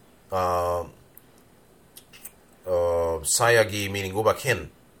time, Sayagyi, meaning Ubakin,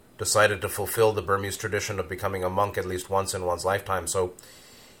 decided to fulfill the Burmese tradition of becoming a monk at least once in one's lifetime. So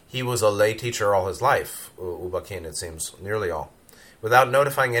he was a lay teacher all his life, Ubakin, it seems, nearly all. Without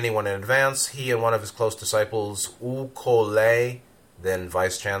notifying anyone in advance, he and one of his close disciples, U Ko Lay, then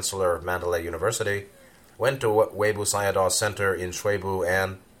vice-chancellor of Mandalay University, went to Webu Sayadaw's center in Shwebo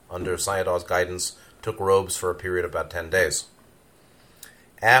and, under Sayadaw's guidance, took robes for a period of about 10 days.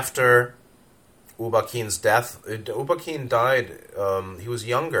 After Uba Khin's death, Uba Khin died, he was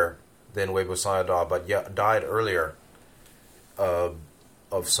younger than Webu Sayadaw, but died earlier of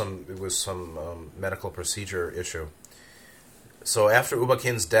some medical procedure issue. So after Uba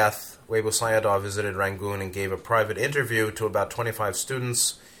Khin's death, Webu Sayadaw visited Rangoon and gave a private interview to about 25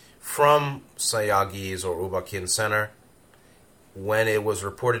 students from Sayagi's or Uba Khin Center. When it was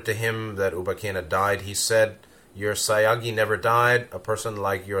reported to him that Uba Khin had died, he said, "Your Sayagi never died. A person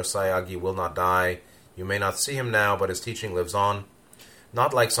like your Sayagi will not die. You may not see him now, but his teaching lives on.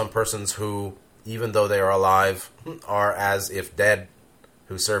 Not like some persons who, even though they are alive, are as if dead,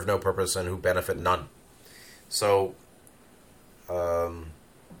 who serve no purpose and who benefit none." So,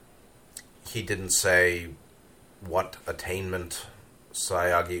 he didn't say what attainment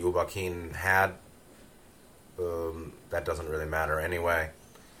Sayagi Uba Khin had. That doesn't really matter anyway.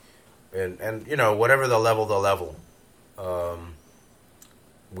 And you know, whatever the level,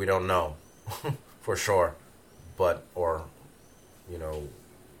 we don't know for sure. But, or, you know,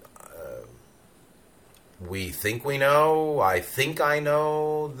 we think we know. I think I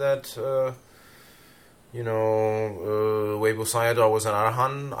know that, Webu Sayadaw was an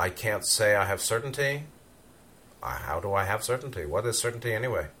Arhan. I can't say I have certainty. How do I have certainty? What is certainty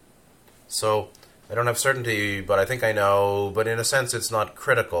anyway? So, I don't have certainty, but I think I know. But in a sense, it's not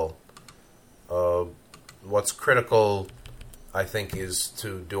critical. What's critical, I think, is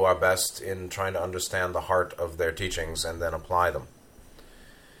to do our best in trying to understand the heart of their teachings and then apply them.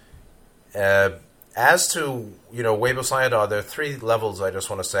 As to, Webu Sayadaw, there are 3 levels I just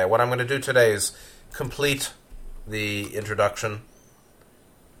want to say. What I'm going to do today is complete the introduction.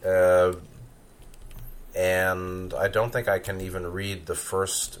 And I don't think I can even read the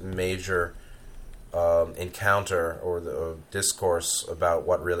first major encounter or the discourse about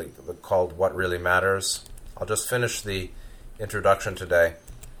what really matters. I'll just finish the introduction today.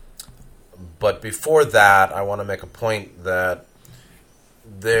 But before that, I want to make a point that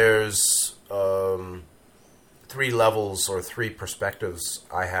there's 3 levels or 3 perspectives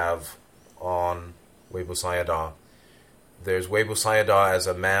I have on Webu Sayadaw. There's Webu Sayadaw as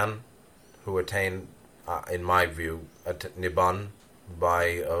a man who attained, in my view, Nibbana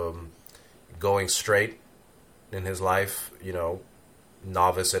by going straight in his life,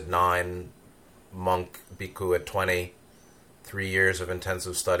 novice at 9, monk, bhikkhu at 20, 3 years of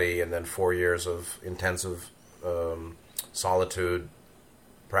intensive study, and then 4 years of intensive solitude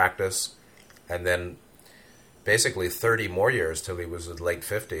practice, and then basically 30 more years till he was in late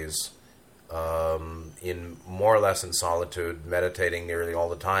 50s, in more or less in solitude, meditating nearly all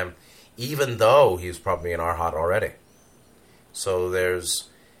the time, even though he's probably an arhat already. So there's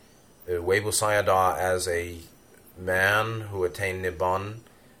Webu Sayadaw as a man who attained Nibbana.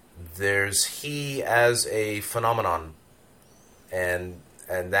 There's he as a phenomenon, and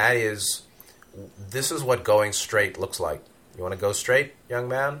this is what going straight looks like. You want to go straight, young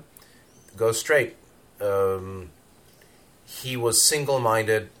man? Go straight. He was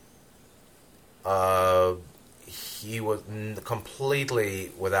single-minded. He was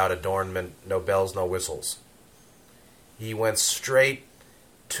completely without adornment, no bells, no whistles. He went straight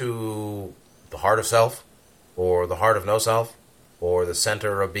to the heart of self, or the heart of no self, or the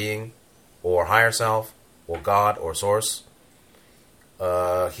center of being, or higher self, or God, or source.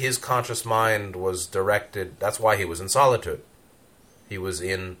 His conscious mind was directed. That's why he was in solitude. He was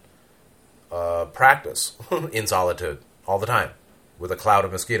in practice in solitude all the time with a cloud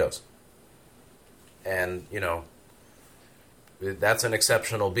of mosquitoes. And, that's an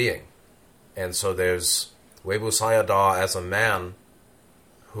exceptional being. And so there's Webu Sayadaw as a man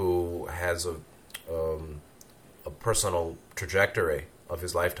who has a personal trajectory of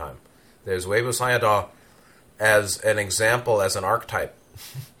his lifetime. There's Webu Sayadaw as an example, as an archetype.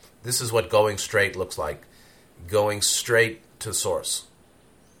 This is what going straight looks like. Going straight to source.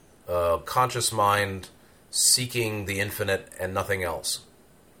 Conscious mind seeking the infinite and nothing else.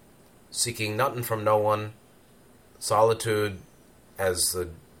 Seeking nothing from no one. Solitude as the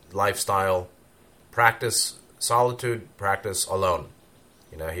lifestyle. Practice solitude, practice alone.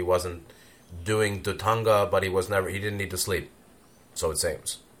 He wasn't doing Dhutanga, but he didn't need to sleep. So it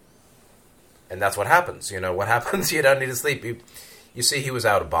seems. And that's what happens. What happens? You don't need to sleep. You see, he was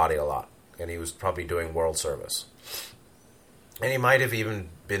out of body a lot. And he was probably doing world service. And he might have even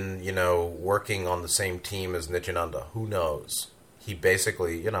been, working on the same team as Nityananda. Who knows? He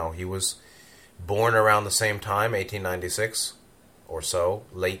basically, he was born around the same time, 1896 or so.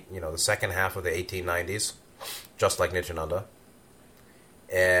 Late, the second half of the 1890s. Just like Nityananda.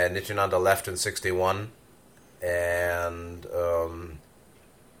 And Nityananda left in 61. And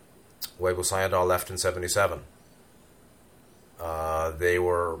Webu Sayadaw left in 77. They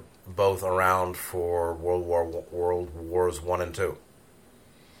were both around for World Wars One and Two.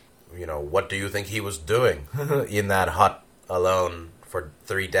 What do you think he was doing in that hut alone for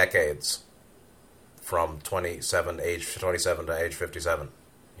 3 decades, from age 27 to age 57?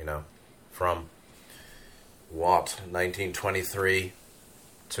 From what, 1923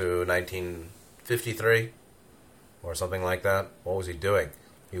 to 1953 or something like that. What was he doing?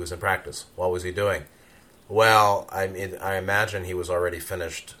 He was in practice. What was he doing? Well, I imagine he was already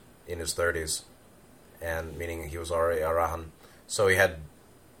finished in his 30s, and meaning he was already Arahant. So he had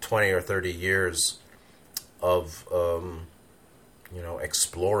 20 or 30 years of,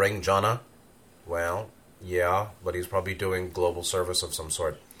 exploring jhana. Well, yeah, but he's probably doing global service of some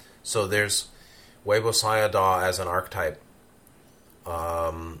sort. So there's Weibo Sayadaw as an archetype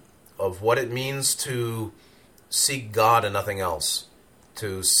of what it means to seek God and nothing else,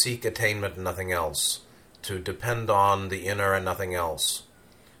 to seek attainment and nothing else, to depend on the inner and nothing else,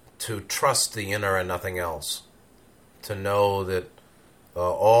 to trust the inner and nothing else, to know that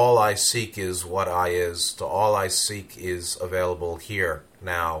all I seek is what I is, to all I seek is available here,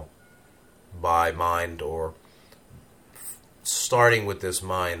 now, by mind, or starting with this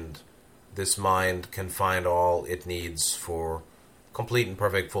mind can find all it needs for complete and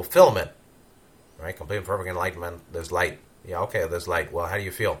perfect fulfillment, right? Complete and perfect enlightenment. There's light. Yeah, okay, there's light. Well, how do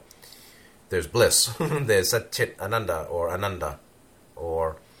you feel? There's bliss. There's Satchit Ananda,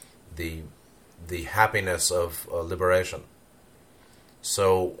 or the happiness of liberation.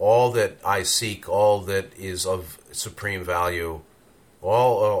 So all that I seek, all that is of supreme value,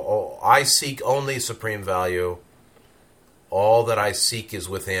 all I seek only supreme value. All that I seek is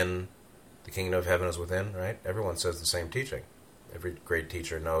within. The kingdom of heaven is within, right? Everyone says the same teaching. Every great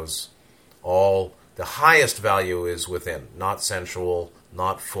teacher knows all the highest value is within, not sensual,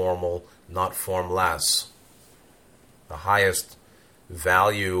 not formal, not formless. The highest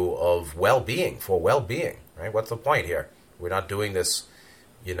value of well-being, for well-being, right? What's the point here? We're not doing this,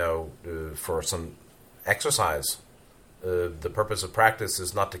 for some exercise. The purpose of practice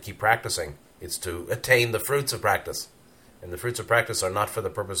is not to keep practicing. It's to attain the fruits of practice. And the fruits of practice are not for the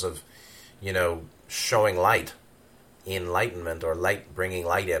purpose of, showing light, enlightenment, or light, bringing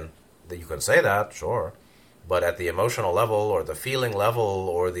light in. That you can say that, sure. But at the emotional level, or the feeling level,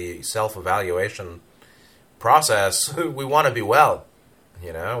 or the self-evaluation process, we want to be well.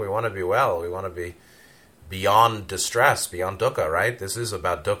 We want to be well. We want to be beyond distress, beyond dukkha, right? This is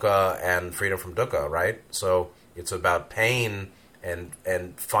about dukkha and freedom from dukkha, right? So it's about pain and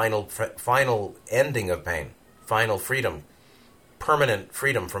final ending of pain, final freedom, permanent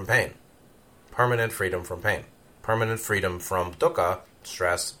freedom from pain, permanent freedom from pain, permanent freedom from dukkha,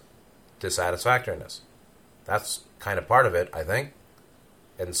 stress, dissatisfactoriness. That's kind of part of it, I think.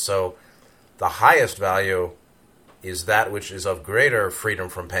 And so the highest value is that which is of greater freedom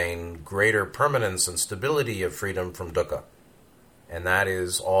from pain, greater permanence and stability of freedom from dukkha. And that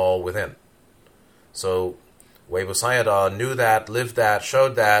is all within. So Weibo Sayadaw knew that, lived that,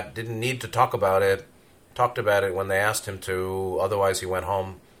 showed that, didn't need to talk about it, talked about it when they asked him to, otherwise he went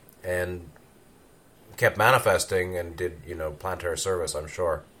home and kept manifesting and did, planetary service, I'm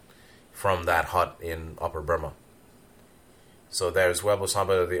sure, from that hut in Upper Burma. So there's Weibo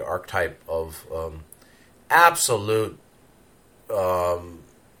Sayadaw, the archetype of absolute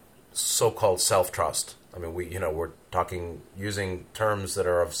so-called self-trust. I mean, we're talking using terms that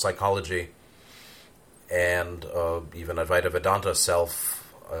are of psychology and even Advaita Vedanta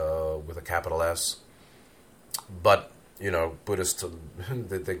self with a capital S. But, Buddhist,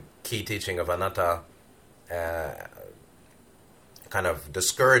 the key teaching of anatta kind of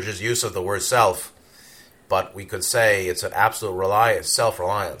discourages use of the word self, but we could say it's an absolute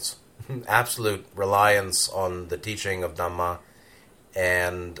self-reliance. Absolute reliance on the teaching of Dhamma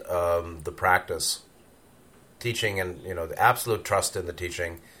and the practice. Teaching and, the absolute trust in the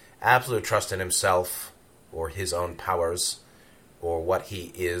teaching, absolute trust in himself or his own powers or what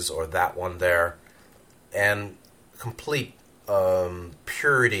he is or that one there, and complete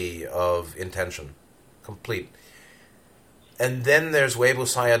purity of intention. Complete. And then there's Weibo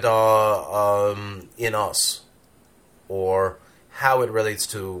Sayadaw in us, or how it relates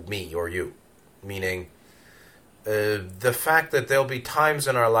to me or you. Meaning, the fact that there'll be times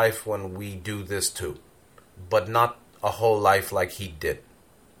in our life when we do this too, but not a whole life like he did.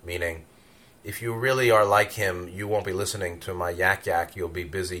 Meaning, if you really are like him, you won't be listening to my yak, you'll be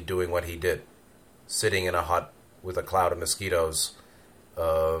busy doing what he did. Sitting in a hut with a cloud of mosquitoes,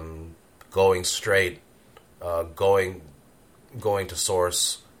 going straight, going to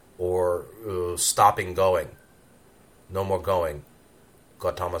source, or stopping going. No more going.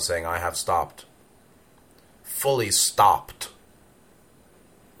 Gautama saying, I have stopped. Fully stopped.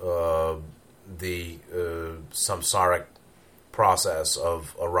 uh, the samsaric process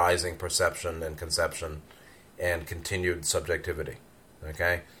of arising perception and conception and continued subjectivity.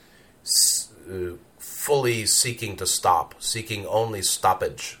 Okay? Fully seeking to stop, seeking only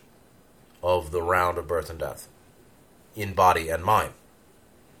stoppage of the round of birth and death in body and mind.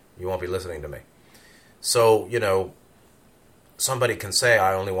 You won't be listening to me. So, somebody can say,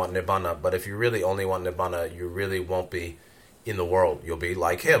 I only want Nibbana, but if you really only want Nibbana, you really won't be in the world. You'll be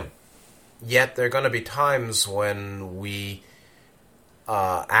like him. Yet there are going to be times when we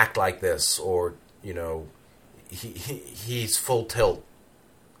act like this, or, he's full tilt,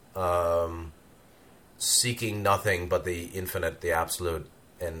 seeking nothing but the infinite, the absolute,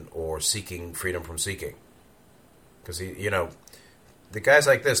 or seeking freedom from seeking. Because, the guys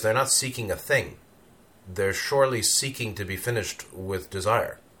like this, they're not seeking a thing. They're surely seeking to be finished with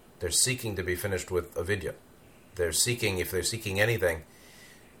desire. They're seeking to be finished with avidya. They're seeking, if they're seeking anything,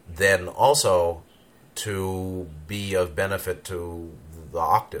 then also to be of benefit to the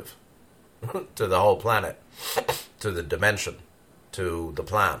octave, to the whole planet, to the dimension, to the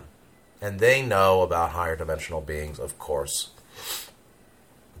plan. And they know about higher dimensional beings, of course.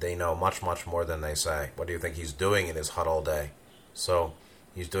 They know much, much more than they say. What do you think he's doing in his hut all day? So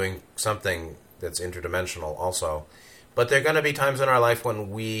he's doing something that's interdimensional also. But there are going to be times in our life when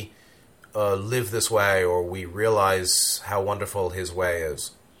we live this way, or we realize how wonderful his way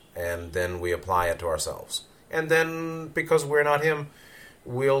is, and then we apply it to ourselves. And then, because we're not him,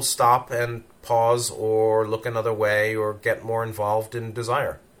 we'll stop and pause, or look another way, or get more involved in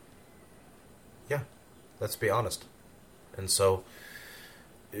desire. Yeah, let's be honest. And so,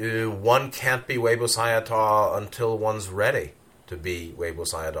 one can't be Webu Sayadaw until one's ready to be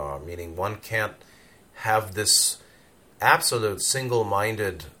Webu Sayadaw, meaning one can't have this absolute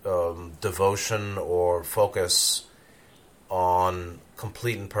single-minded devotion or focus on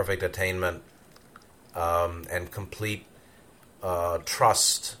complete and perfect attainment and complete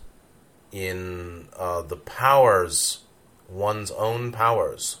trust in the powers, one's own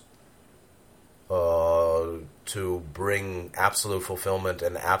powers, to bring absolute fulfillment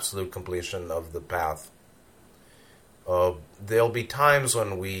and absolute completion of the path. There'll be times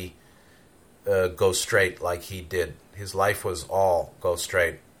when we go straight like he did. His life was all go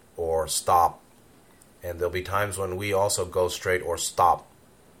straight or stop. And there'll be times when we also go straight or stop.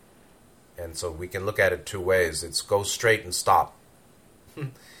 And so we can look at it two ways. It's go straight and stop.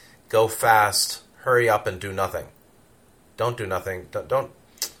 Go fast, hurry up and do nothing. Don't do nothing. Don't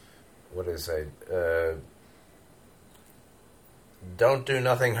what did it say? Don't do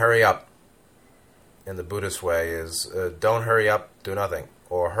nothing, hurry up. In the Buddhist way is don't hurry up, do nothing.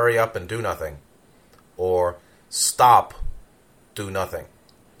 Or hurry up and do nothing. Or stop, do nothing.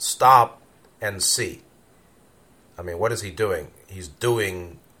 Stop and see. I mean, what is he doing? He's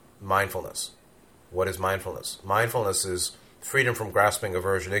doing mindfulness. What is mindfulness? Mindfulness is freedom from grasping,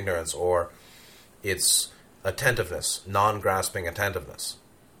 aversion, ignorance, or it's attentiveness, non-grasping attentiveness.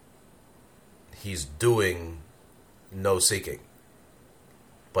 He's doing no seeking,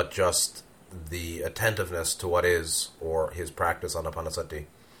 but just the attentiveness to what is, or his practice anapanasati.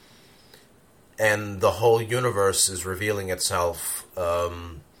 And the whole universe is revealing itself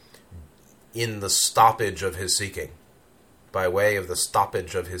in the stoppage of his seeking, by way of the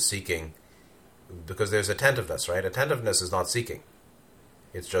stoppage of his seeking, because there's attentiveness, right? Attentiveness is not seeking.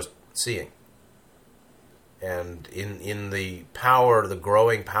 It's just seeing. And in the power, the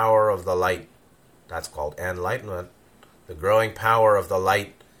growing power of the light, that's called enlightenment, the growing power of the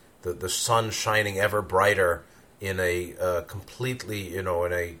light, the sun shining ever brighter in a completely,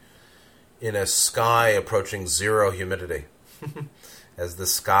 in a sky approaching zero humidity, as the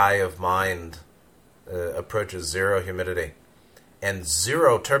sky of mind approaches zero humidity and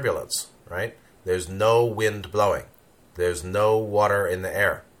zero turbulence, right? There's no wind blowing. There's no water in the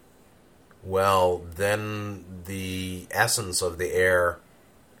air. Well, then the essence of the air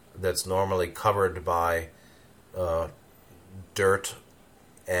that's normally covered by dirt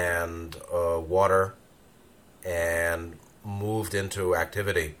and water and moved into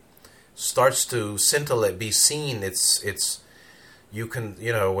activity starts to scintillate, be seen. It's you can,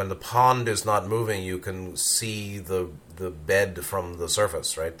 when the pond is not moving, you can see the bed from the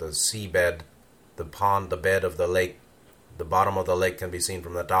surface, right? The seabed, the pond, the bed of the lake, the bottom of the lake can be seen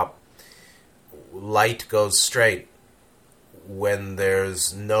from the top. Light goes straight when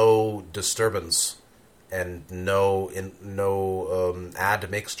there's no disturbance and no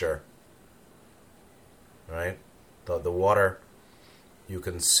admixture, right? The water, you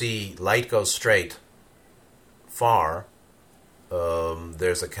can see light goes straight, far.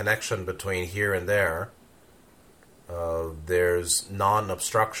 There's a connection between here and there. there's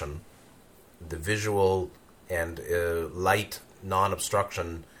non-obstruction, the visual and light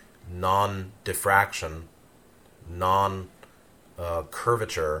non-obstruction, non-diffraction,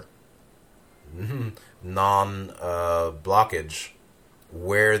 non-curvature, non-blockage.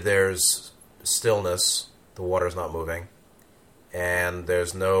 Where there's stillness, the water's not moving, and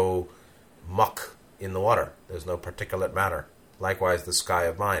there's no muck in the water. There's no particulate matter. Likewise, the sky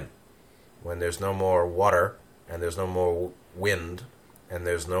of mind. When there's no more water, and there's no more wind, and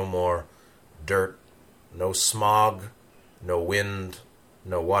there's no more dirt, no smog, no wind,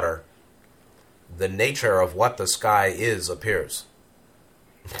 no water, the nature of what the sky is appears.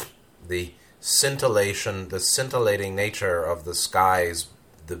 The scintillating nature of the skies,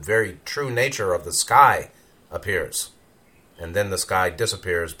 the very true nature of the sky appears. And then the sky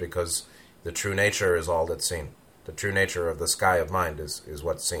disappears because the true nature is all that's seen. The true nature of the sky of mind is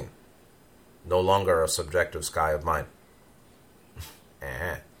what's seen. No longer a subjective sky of mind.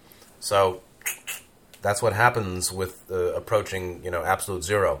 So that's what happens with approaching, absolute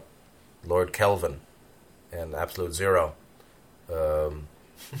zero. Lord Kelvin and absolute zero.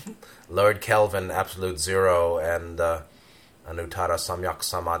 Lord Kelvin, absolute zero, and Anuttara Samyak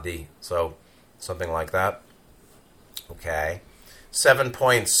Samadhi. So something like that. Okay. 7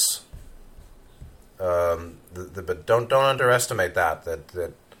 points. But don't underestimate that.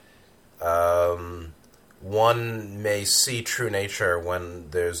 That one may see true nature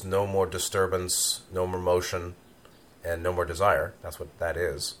when there's no more disturbance, no more motion, and no more desire. That's what that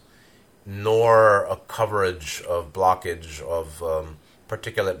is. Nor a coverage of blockage of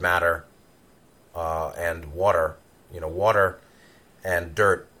particulate matter and water. Water and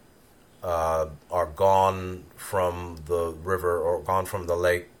dirt are gone from the river or gone from the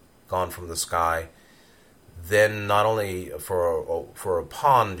lake, gone from the sky. Then not only for a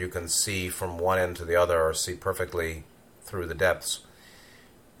pond you can see from one end to the other or see perfectly through the depths,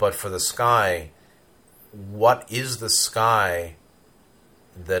 but for the sky, what is the sky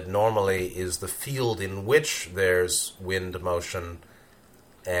that normally is the field in which there's wind, motion,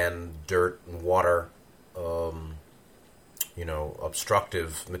 and dirt and water,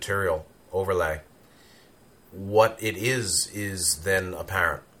 obstructive material overlay? What it is then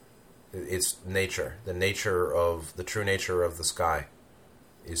apparent. It's nature. The true nature of the sky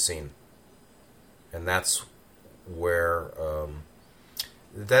is seen. And that's where,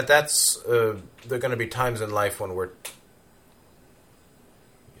 there are going to be times in life when we're,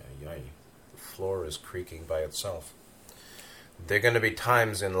 the floor is creaking by itself. There are going to be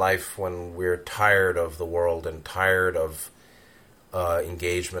times in life when we're tired of the world and tired of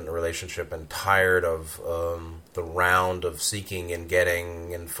engagement and relationship and tired of the round of seeking and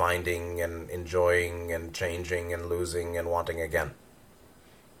getting and finding and enjoying and changing and losing and wanting again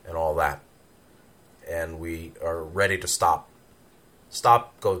and all that. And we are ready to stop.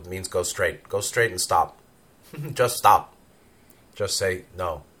 Stop means go straight. Go straight and stop. Just stop. Just say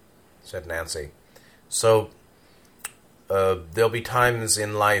no, said Nancy. So there'll be times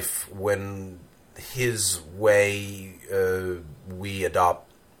in life when his way we adopt,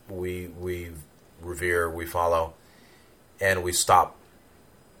 we revere, we follow, and we stop.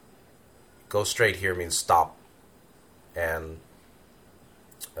 Go straight here means stop. And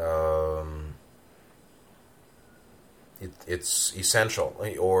it's essential,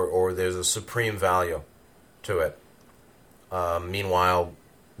 or there's a supreme value to it. Meanwhile,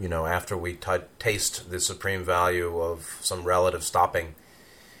 after we taste the supreme value of some relative stopping,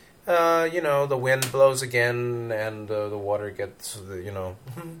 the wind blows again, and the water gets,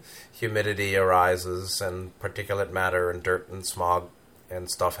 humidity arises, and particulate matter and dirt and smog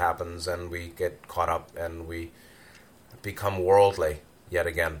and stuff happens, and we get caught up, and we become worldly yet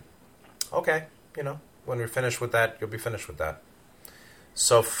again. Okay, when we're finished with that, you'll be finished with that.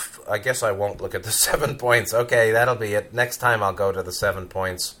 So I guess I won't look at the 7 points. Okay, that'll be it. Next time I'll go to the 7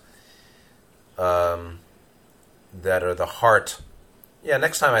 points that are the heart. Yeah,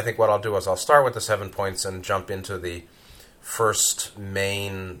 next time I think what I'll do is I'll start with the 7 points and jump into the first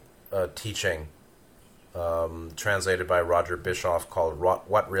main teaching translated by Roger Bischoff called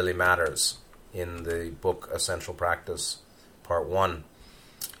What Really Matters in the book Essential Practice, Part 1.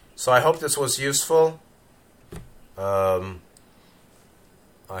 So I hope this was useful. I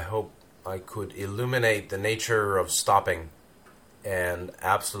hope I could illuminate the nature of stopping and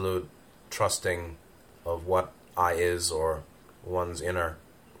absolute trusting of what I is, or one's inner,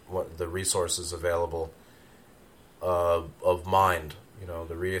 what the resources available of mind,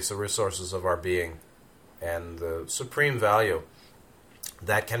 the resources of our being, and the supreme value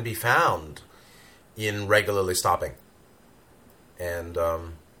that can be found in regularly stopping. And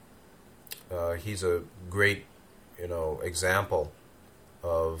he's a great example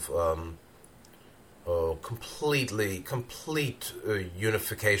of complete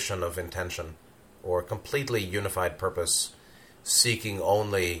unification of intention, or completely unified purpose, seeking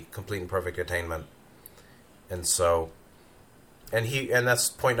only complete and perfect attainment. And so, and that's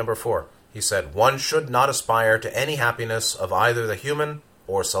point number 4. He said, one should not aspire to any happiness of either the human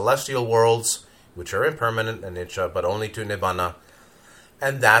or celestial worlds, which are impermanent and anicca, but only to nibbana.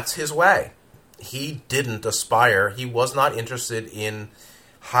 And that's his way. He didn't aspire. He was not interested in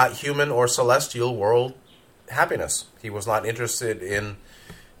human or celestial world happiness. He was not interested in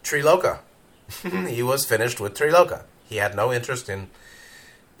Triloka. He was finished with Triloka. He had no interest in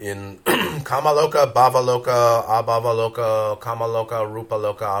Kamaloka, Bhavaloka, Abhavaloka, Kamaloka,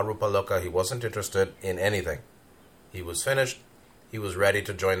 Rupaloka, Arupaloka. He wasn't interested in anything. He was finished. He was ready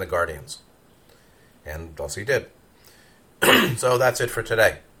to join the Guardians. And thus he did. So that's it for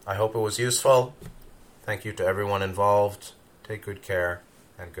today. I hope it was useful. Thank you to everyone involved. Take good care,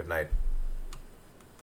 and good night.